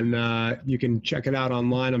 and you can check it out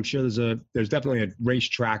online. I'm sure there's definitely a race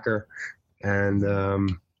tracker, and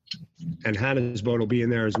Hannah's boat will be in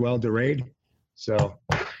there as well, DeRaid. So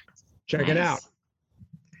check it out.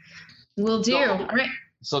 Will do. All right.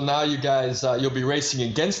 So now you guys, you'll be racing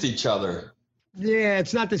against each other. Yeah,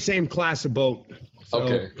 it's not the same class of boat. So,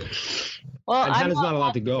 okay. Well, Hannah's not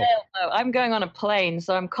allowed to go. I'm going on a plane,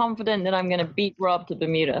 so I'm confident that I'm going to beat Rob to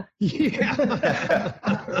Bermuda. Yeah.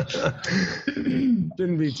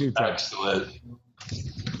 Didn't be too tough. Excellent.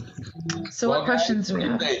 So what questions do we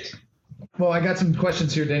have? Well, I got some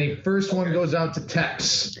questions here, Denny. First one goes out to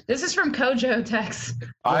Tex. This is from Kojo Tex.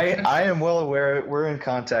 I am well aware. We're in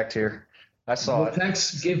contact here. I saw it.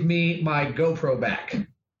 Tex, give me my GoPro back.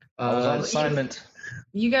 I was on assignment.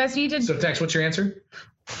 You guys need to. So, Tex, what's your answer?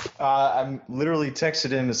 I'm literally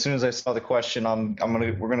texted him as soon as I saw the question.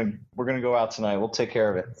 We're gonna go out tonight. We'll take care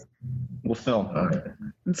of it. We'll film. All right.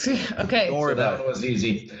 Okay. Don't worry about That was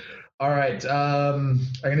easy. All right. I'm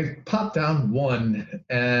gonna pop down one.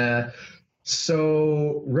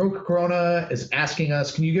 So Roke Corona is asking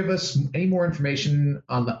us, can you give us any more information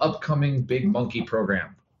on the upcoming Big Monkey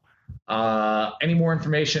program? Any more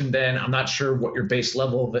information than I'm not sure what your base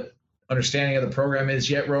level of understanding of the program is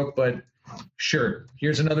yet, Roke, but sure.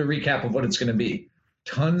 Here's another recap of what it's going to be.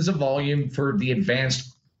 Tons of volume for the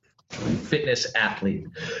advanced fitness athlete.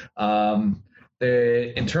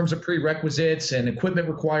 In terms of prerequisites and equipment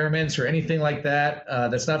requirements or anything like that,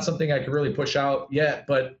 that's not something I can really push out yet,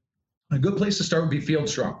 but a good place to start would be Field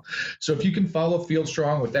Strong. So if you can follow Field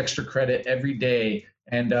Strong with extra credit every day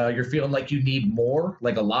and you're feeling like you need more,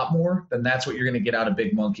 like a lot more, then that's what you're going to get out of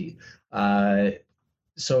Big Monkey.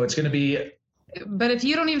 So it's going to be. But if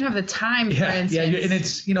you don't even have the time, for instance. Yeah, and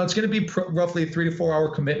it's it's going to be roughly a 3 to 4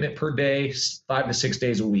 hour commitment per day, 5 to 6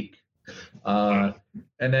 days a week, and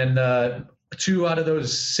then 2 out of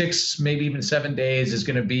those 6, maybe even 7 days is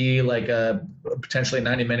going to be like a potentially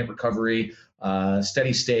 90-minute recovery,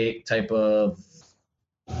 steady state type of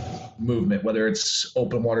movement, whether it's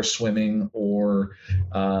open water swimming or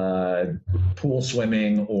pool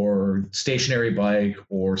swimming or stationary bike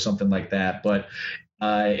or something like that. But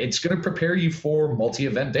it's going to prepare you for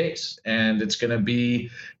multi-event days, and it's going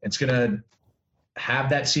to have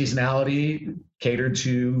that seasonality catered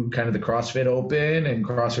to kind of the CrossFit Open and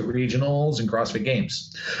CrossFit Regionals and CrossFit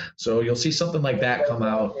Games. So you'll see something like that come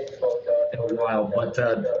out in a while. But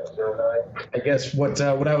I guess what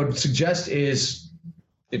I would suggest is,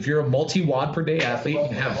 if you're a multi-WOD per day athlete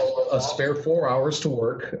and have a spare 4 hours to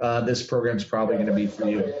work, this program's probably going to be for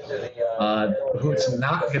you. Who it's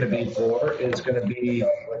not going to be for is going to be,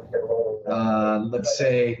 let's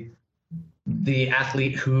say, the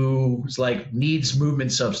athlete who's like needs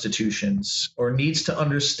movement substitutions or needs to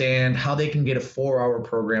understand how they can get a 4-hour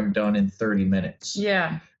program done in 30 minutes.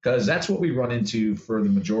 Yeah. Because that's what we run into for the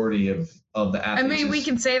majority of the athletes. I mean, we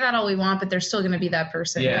can say that all we want, but there's still going to be that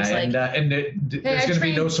person. Yeah, who's and there's going to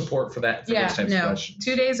be no support for that. For those types of questions.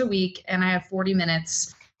 2 days a week, and I have 40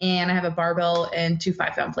 minutes, and I have a barbell and 2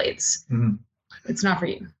 5-pound plates. Mm-hmm. It's not for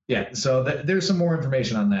you. Yeah, so there's some more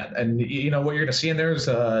information on that, and you know what you're going to see in there is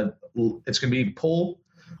it's going to be pull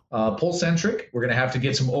centric. We're going to have to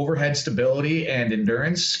get some overhead stability and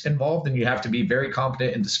endurance involved, and you have to be very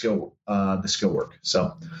competent in the skill work.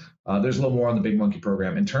 So there's a little more on the Big Monkey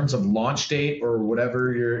program in terms of launch date or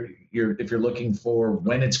whatever if you're looking for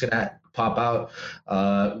when it's going to pop out.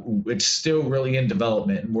 It's still really in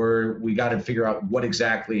development, and we got to figure out what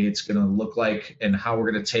exactly it's going to look like and how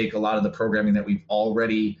we're going to take a lot of the programming that we've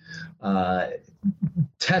already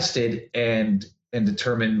tested and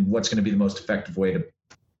determine what's going to be the most effective way to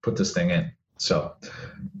put this thing in. So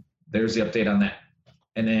there's the update on that.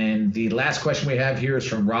 And then the last question we have here is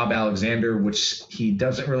from Rob Alexander, which he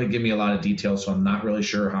doesn't really give me a lot of details, so I'm not really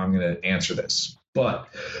sure how I'm going to answer this. But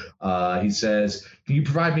he says, can you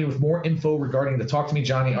provide me with more info regarding the Talk to Me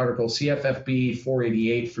Johnny article, CFFB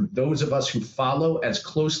 488, for those of us who follow as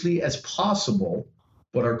closely as possible,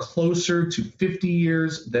 but are closer to 50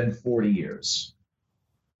 years than 40 years?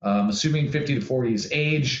 Assuming 50 to 40 is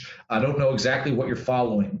age. I don't know exactly what you're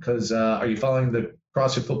following, because are you following the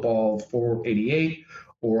CrossFit Football 488,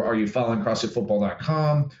 or are you following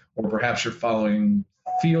CrossFitFootball.com, or perhaps you're following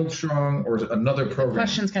Field Strong or another program? The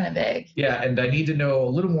question's kind of vague. Yeah, and I need to know a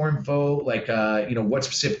little more info, like what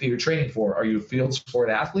specifically you're training for. Are you a field sport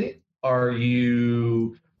athlete? Are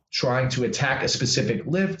you trying to attack a specific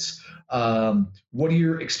lift? What are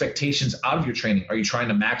your expectations out of your training? Are you trying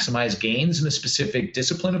to maximize gains in a specific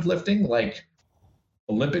discipline of lifting, like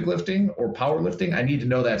Olympic lifting or powerlifting? I need to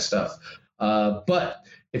know that stuff. But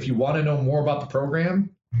if you want to know more about the program,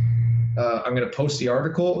 I'm going to post the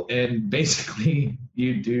article, and basically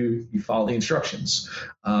you follow the instructions.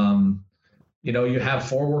 You have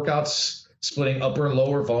 4 workouts splitting upper and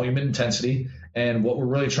lower volume and intensity. And what we're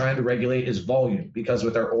really trying to regulate is volume, because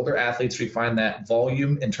with our older athletes, we find that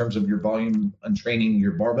volume in terms of your volume and training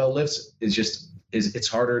your barbell lifts it's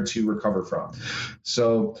harder to recover from.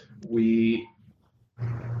 So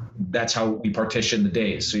that's how we partition the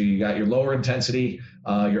days. So you got your lower intensity,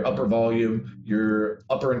 your upper volume, your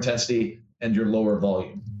upper intensity, and your lower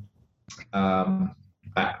volume.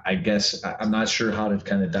 I guess I'm not sure how to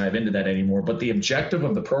kind of dive into that anymore, but the objective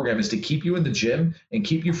of the program is to keep you in the gym and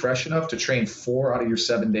keep you fresh enough to train 4 out of your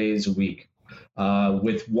 7 days a week,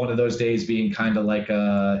 with one of those days being kind of like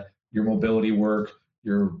your mobility work,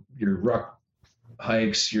 your ruck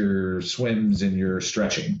hikes, your swims, and your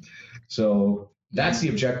stretching. So that's the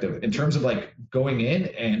objective. In terms of like going in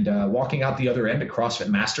and walking out the other end a CrossFit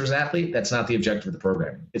Masters athlete, that's not the objective of the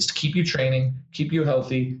program. It's to keep you training, keep you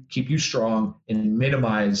healthy, keep you strong, and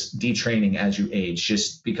minimize detraining as you age,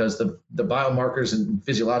 just because the biomarkers and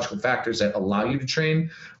physiological factors that allow you to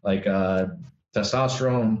train, like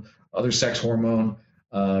testosterone, other sex hormone,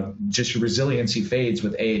 just your resiliency fades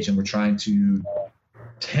with age, and we're trying to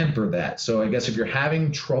temper that. So I guess if you're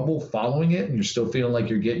having trouble following it and you're still feeling like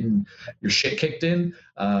you're getting your shit kicked in,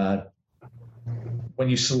 when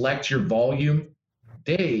you select your volume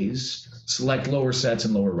days, select lower sets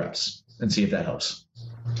and lower reps and see if that helps.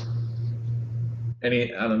 I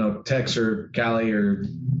don't know, Tex or Callie or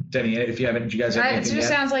Denny, if you haven't, you guys have anything it just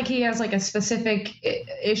yet? sounds like he has like a specific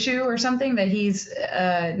issue or something that he's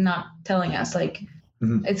not telling us. Like,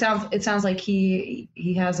 mm-hmm. It sounds like he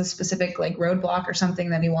has a specific like roadblock or something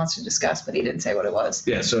that he wants to discuss, but he didn't say what it was.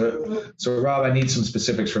 Yeah. So Rob, I need some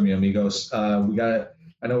specifics from you, amigos.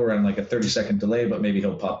 I know we're on like a 30-second delay, but maybe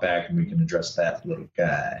he'll pop back and we can address that little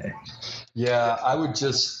guy. Yeah,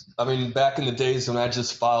 back in the days when I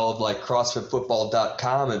just followed like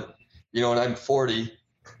CrossFitFootball.com, and when I'm 40,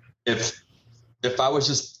 if I was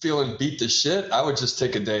just feeling beat to shit, I would just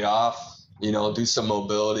take a day off, do some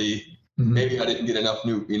mobility. Mm-hmm. Maybe I didn't get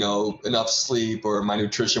enough sleep, or my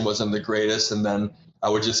nutrition wasn't the greatest, and then I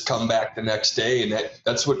would just come back the next day, and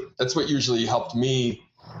that's what usually helped me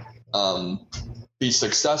be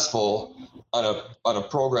successful on a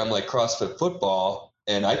program like CrossFit Football.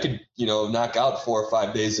 And I could knock out 4 or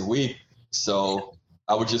 5 days a week. So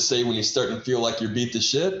I would just say, when you start to feel like you're beat to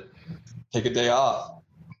shit, take a day off.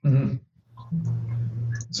 Mm-hmm.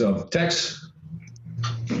 So Tex.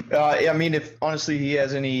 If honestly he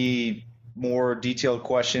has any more detailed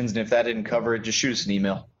questions, and if that didn't cover it, just shoot us an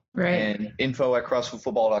email. Right. And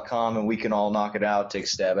info@crossfitfootball.com, and we can all knock it out, take a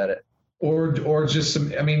stab at it. Or just some,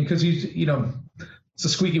 because he's, it's a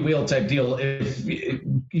squeaky wheel type deal. If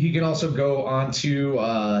he can also go onto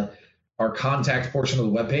our contact portion of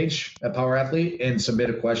the webpage at Power Athlete and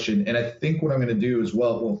submit a question. And I think what I'm going to do as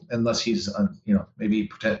well, unless he's, maybe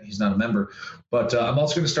pretend he's not a member, but I'm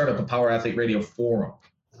also going to start up a Power Athlete Radio forum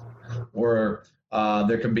where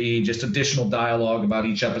there can be just additional dialogue about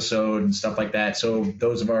each episode and stuff like that. So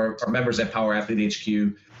those of our members at Power Athlete HQ,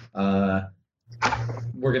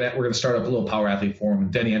 we're gonna start up a little Power Athlete forum.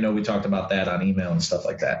 And Denny, I know we talked about that on email and stuff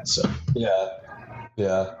like that. So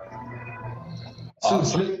yeah.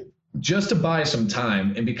 So just to buy some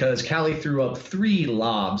time, and because Callie threw up 3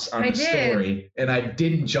 lobs on the story, and I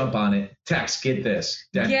didn't jump on it. Tex, get this.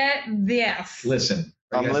 Denny, get this. Listen.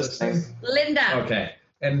 I'm listening. Linda. Okay.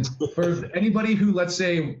 And for anybody who, let's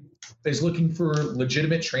say, is looking for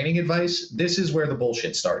legitimate training advice, this is where the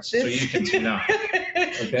bullshit starts. So you can tune out.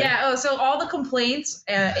 Okay? Yeah. Oh, so all the complaints,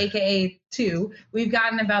 aka 2, we've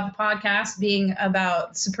gotten about the podcast being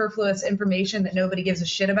about superfluous information that nobody gives a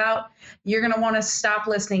shit about. You're gonna want to stop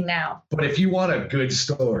listening now. But if you want a good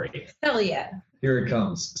story, hell yeah, here it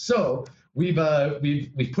comes. So we've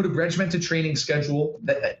put a regimented training schedule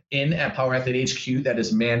in at Power Athlete HQ that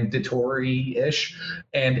is mandatory-ish.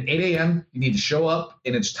 And 8 a.m. you need to show up,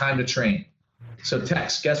 and it's time to train. So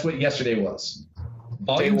Tex, guess what yesterday was?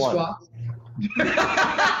 Volume squat.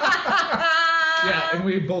 Yeah, and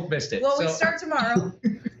we both missed it. Well, we start tomorrow.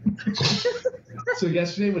 So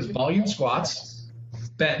yesterday was volume squats,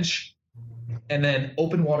 bench, and then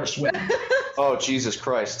open water swim. Oh, Jesus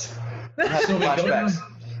Christ.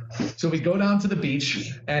 So we go down to the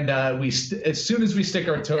beach, and as soon as we stick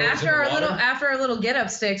our toes after in the water, our little get up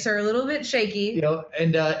sticks are a little bit shaky.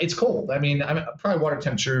 And it's cold. I mean, probably water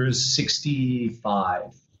temperature is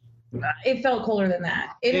 65. It felt colder than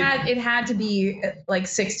that. It had to be like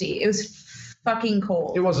 60. It was fucking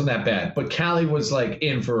cold. It wasn't that bad, but Callie was like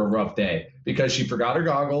in for a rough day because she forgot her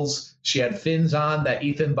goggles. She had fins on that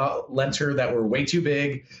Ethan lent her that were way too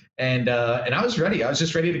big, and I was ready. I was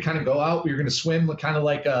just ready to kind of go out. We were going to swim, kind of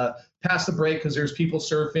like past the break because there's people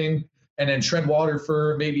surfing, and then tread water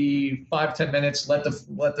for maybe 5-10 minutes. Let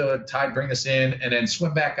the tide bring us in, and then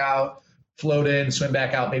swim back out, float in, swim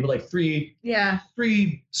back out. Maybe like three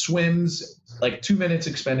swims, like 2 minutes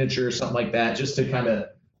expenditure, something like that, just to kind of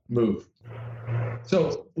move.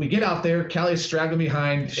 So we get out there, Callie's straggling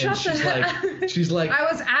behind, and she's like, I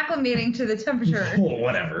was acclimating to the temperature. Oh,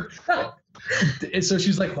 whatever. And so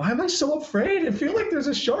she's like, why am I so afraid? I feel like there's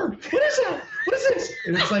a shark. What is that? What is this?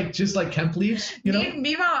 And it's like just like hemp leaves,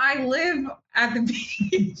 Meanwhile, I live at the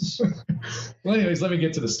beach. Well, anyways, let me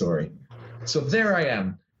get to the story. So there I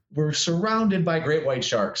am. We're surrounded by great white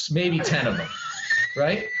sharks, maybe 10 of them,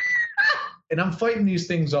 right? And I'm fighting these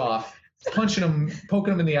things off, punching them,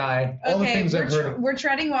 poking them in the eye, all the things I've heard. We're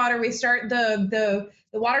treading water. We start the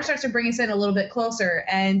water starts to bring us in a little bit closer.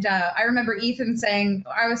 And I remember Ethan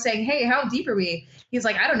I was saying, hey, how deep are we? He's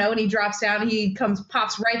like, I don't know. And he drops down. He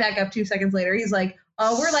pops right back up 2 seconds later. He's like,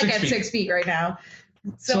 oh, we're like at 6 feet right now.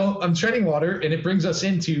 So I'm treading water, and it brings us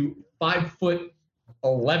into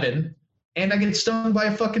 5'11", and I get stung by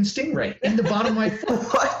a fucking stingray in the bottom of my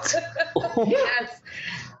foot. What? Yes.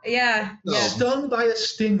 Yeah. Stung by a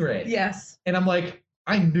stingray. Yes. And I'm like,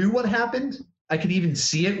 I knew what happened. I could even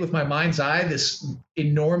see it with my mind's eye, this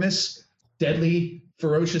enormous, deadly,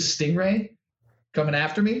 ferocious stingray coming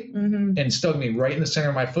after me and stung me right in the center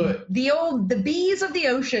of my foot. The bees of the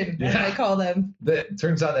ocean, as I call them.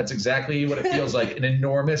 Turns out that's exactly what it feels like, an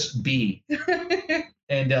enormous bee.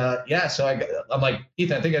 And so I'm like,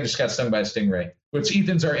 Ethan, I think I just got stung by a stingray. Which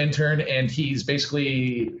Ethan's our intern, and he's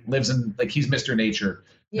basically lives in, like, he's Mr. Nature,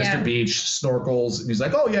 Mr. Beach, snorkels, and he's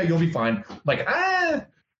like, oh yeah, you'll be fine. I'm like,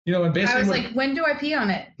 and basically I was like, when do I pee on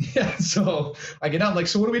it? Yeah, so I get out, like,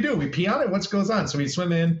 so what do we do? We pee on it? What goes on? So we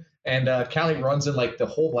swim in, and Callie runs in, like, the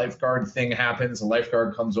whole lifeguard thing happens. The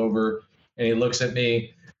lifeguard comes over, and he looks at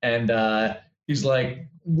me, and he's like,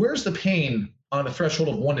 where's the pain on a threshold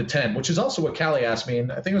of 1 to 10, which is also what Callie asked me, and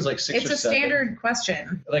I think it was like 6 or 7. It's a standard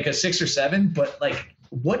question. Like a 6 or 7, but like,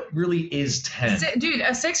 what really is 10? Dude,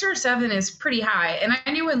 a 6 or 7 is pretty high, and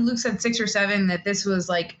I knew when Luke said 6 or 7 that this was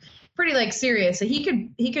like pretty like serious. So he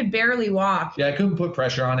could barely walk. Yeah, I couldn't put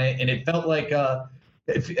pressure on it, and it felt like.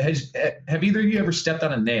 Have either of you ever stepped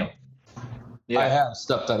on a nail? Yeah. I have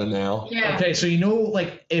stepped on a nail. Yeah. Okay, so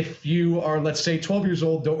like if you are, let's say, 12 years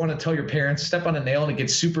old, don't want to tell your parents, step on a nail and it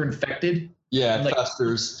gets super infected. Yeah, like,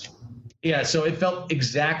 festers. Yeah, so it felt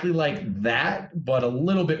exactly like that, but a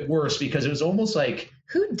little bit worse because it was almost like.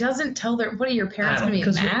 Who doesn't tell what are your parents going to be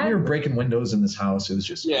mad? Because we were breaking windows in this house. It was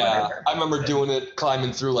just. Yeah, whatever. I remember doing it,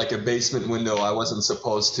 climbing through like a basement window I wasn't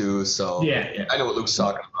supposed to. So yeah. I know what Luke's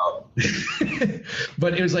talking about.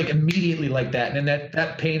 But it was like immediately like that. And then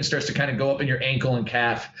that pain starts to kind of go up in your ankle and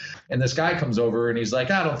calf. And this guy comes over and he's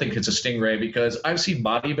like, I don't think it's a stingray, because I've seen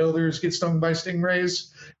bodybuilders get stung by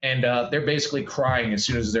stingrays and they're basically crying as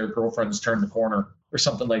soon as their girlfriends turn the corner or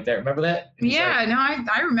something like that. Remember that? Yeah, no,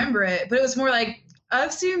 I remember it, but it was more like,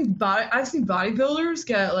 I've seen bodybuilders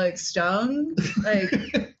get like stung. Like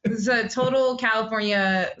this is a total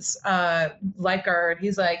California lifeguard.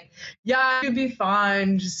 He's like, yeah, you'd be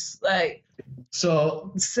fine. Just like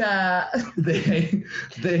so they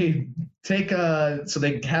take so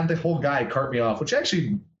they have the whole guy cart me off, which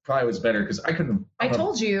actually probably was better because I couldn't. I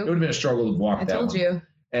told you it would have been a struggle to walk. I told you.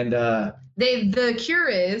 And the cure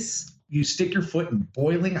is you stick your foot in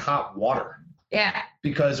boiling hot water. Yeah.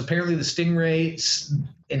 Because apparently the stingray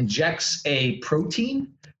injects a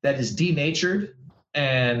protein that is denatured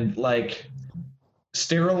and like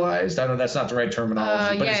sterilized. I don't know, that's not the right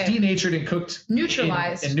terminology, but it's denatured and cooked.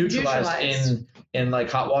 Neutralized. In like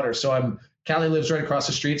hot water. So Callie lives right across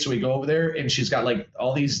the street, so we go over there and she's got like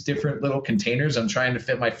all these different little containers I'm trying to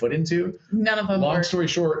fit my foot into. None of them Long story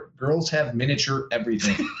short, girls have miniature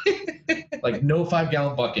everything. Like no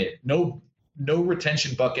 5-gallon bucket, no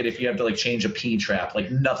retention bucket if you have to like change a pee trap,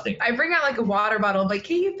 like nothing. I bring out like a water bottle. I'm like,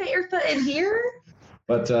 can you fit your foot in here?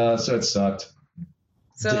 But so it sucked.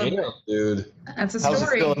 So damn, dude. That's a story. How's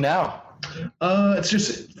it feeling now? It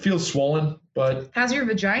feels swollen, but how's your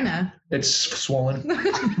vagina? It's swollen.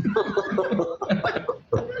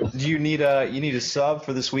 Do you need a sub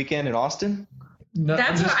for this weekend in Austin? No,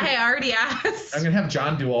 that's what I already asked. I'm gonna have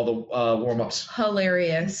John do all the warm-ups.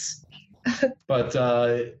 Hilarious. But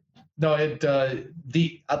no,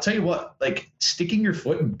 I'll tell you what, like sticking your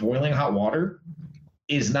foot in boiling hot water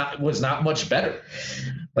was not much better.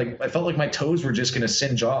 Like I felt like my toes were just gonna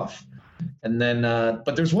singe off. And then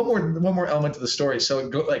but there's one more element to the story. So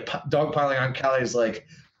it go like dogpiling on Callie's like,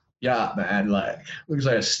 yeah, man, like looks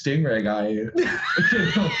like a stingray guy.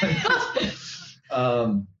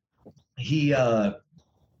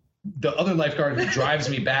 The other lifeguard who drives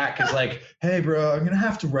me back is like, hey bro, I'm gonna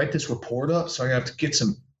have to write this report up, so I'm gonna have to get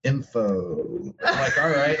some info. I'm like, all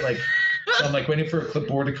right, like so I'm like waiting for a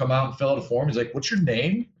clipboard to come out and fill out a form. He's like, what's your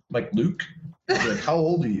name? I'm like, Luke. He's like, how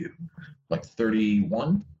old are you? I'm like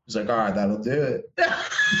 31. He's like, all right, that'll do it.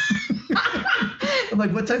 I'm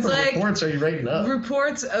like, what type of reports are you writing up?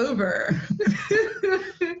 Reports over.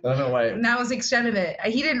 I don't know why. And that was the extent of it.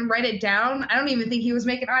 He didn't write it down. I don't even think he was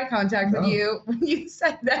making eye contact with you when you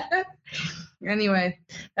said that. Anyway,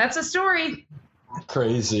 that's a story.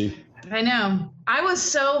 Crazy. I know. I was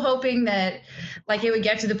so hoping that like it would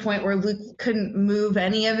get to the point where Luke couldn't move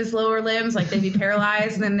any of his lower limbs, like they'd be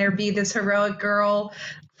paralyzed, and then there'd be this heroic girl,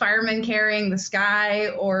 fireman carrying the sky,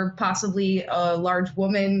 or possibly a large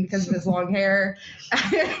woman because of his long hair.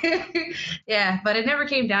 Yeah, but it never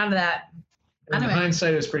came down to that. In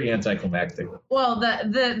hindsight, it was pretty anticlimactic. Well,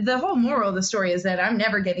 the whole moral of the story is that I'm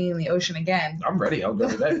never getting in the ocean again. I'm ready. I'll go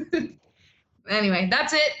today. Anyway,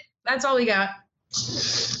 that's it. That's all we got.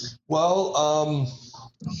 Well,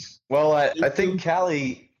 I think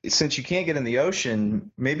Callie, since you can't get in the ocean,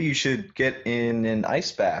 maybe you should get in an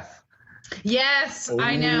ice bath. Yes,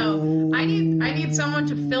 I know. I need someone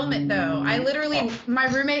to film it though. My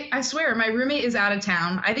roommate, I swear, my roommate is out of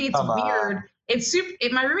town. I think it's weird.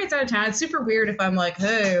 My roommate's out of town. It's super weird if I'm like,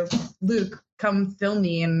 hey, Luke, come film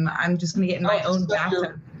me, and I'm just gonna get in my own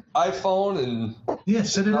bathtub. iPhone and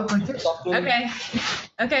set it up like this.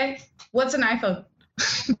 Okay. What's an iPhone?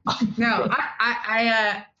 No,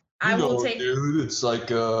 I will take. Dude, it's like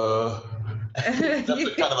that's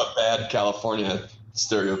kind of a bad California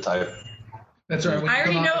stereotype. That's right. I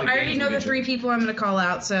already know the 3 people I'm going to call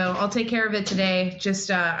out, so I'll take care of it today. Just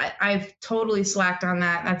I've totally slacked on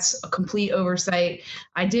that. That's a complete oversight.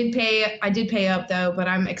 I did pay up though, but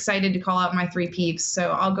I'm excited to call out my 3 peeps.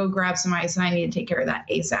 So I'll go grab some ice, and I need to take care of that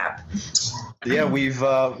ASAP. Yeah,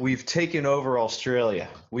 we've taken over Australia.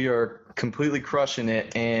 We are completely crushing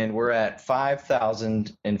it, and we're at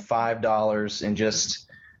 $5,005 in just.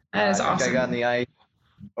 That is awesome. I got in the ice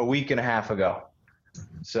a week and a half ago.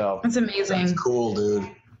 So that's amazing. That's cool, dude.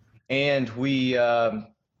 And we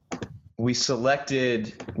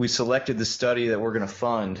selected the study that we're going to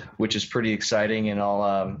fund, which is pretty exciting. And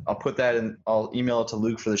I'll put that in. I'll email it to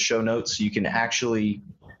Luke for the show notes, so you can actually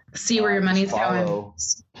see where your money's going.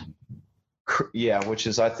 Yeah, which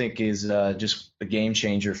I think is just a game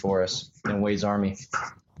changer for us in Wade's Army.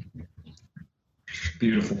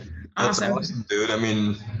 Beautiful. That's awesome, dude. I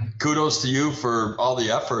mean, kudos to you for all the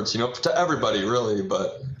efforts, to everybody really,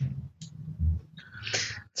 but.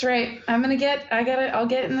 That's right. I'll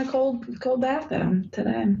get in the cold bath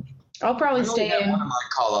today. I'll probably I only stay had in. one of my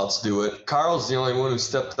call-outs do it. Carl's the only one who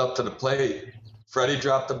stepped up to the plate. Freddie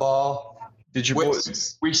dropped the ball. Did your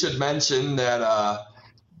boys? We should mention that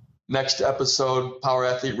next episode, Power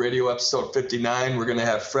Athlete Radio episode 59, we're going to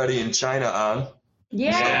have Freddie and China on. Yay!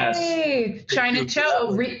 Yes. China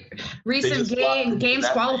Cho, recent games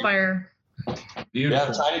qualifier. Beautiful.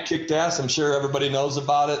 Yeah, China kicked ass. I'm sure everybody knows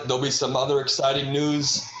about it. There'll be some other exciting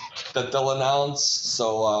news that they'll announce.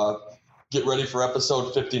 So get ready for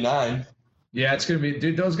episode 59. Yeah, it's gonna be,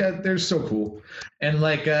 dude. Those guys, they're so cool. And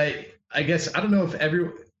like, I guess I don't know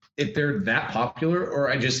if they're that popular, or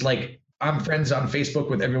I just like, I'm friends on Facebook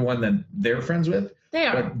with everyone that they're friends with. They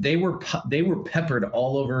are. But they were peppered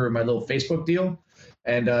all over my little Facebook deal,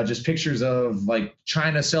 and just pictures of like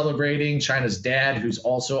China celebrating, China's dad, who's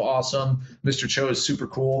also awesome. Mr. Cho is super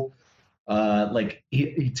cool. Like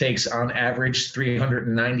he takes on average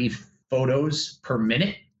 390 photos per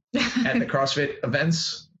minute at the CrossFit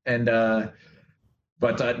events, and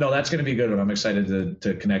but no, that's going to be a good one. I'm excited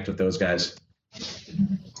to connect with those guys.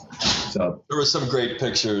 So There were some great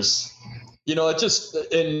pictures. You know,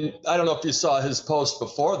 and I don't know if you saw his post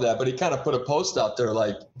before that, but he kind of put a post out there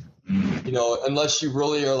like, you know, unless you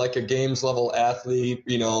really are like a games level athlete,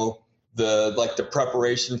 you know, the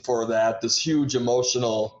preparation for that, this huge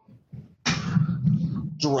emotional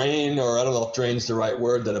drain, or I don't know if drain's the right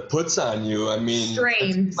word, that it puts on you. I mean,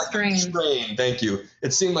 Strain. Thank you.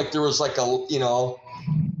 It seemed like there was like the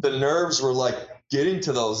nerves were like getting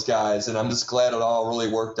to those guys, and I'm just glad it all really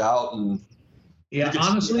worked out. And yeah, you can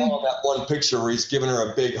honestly, see all that one picture where he's giving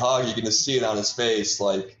her a big hug. You can just see it on his face,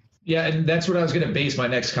 like. yeah, and that's what I was going to base my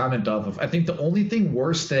next comment off of. I think the only thing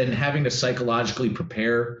worse than having to psychologically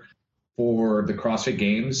prepare for the CrossFit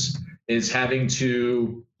Games is having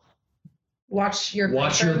to Watch your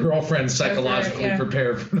girlfriend psychologically yeah.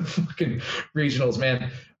 prepare for the fucking regionals,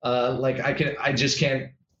 man. I just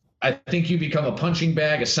can't. I think you become a punching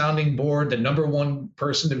bag, a sounding board, the number one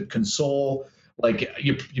person to console. Like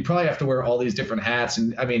you probably have to wear all these different hats,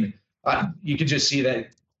 and I mean, you could just see that,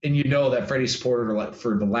 and you know that Freddie supported her like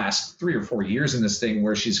for the last 3 or 4 years in this thing,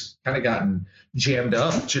 where she's kind of gotten jammed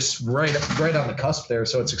up, just right on the cusp there.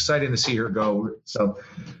 So it's exciting to see her go. So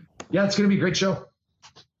yeah, it's gonna be a great show.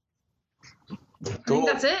 I think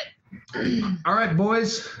that's it. All right,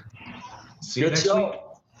 boys. See you Good next show. week.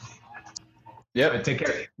 Yep. Take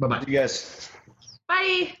care. Bye-bye. You guys.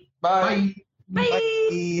 Bye. Bye. Bye.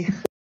 Bye. Bye.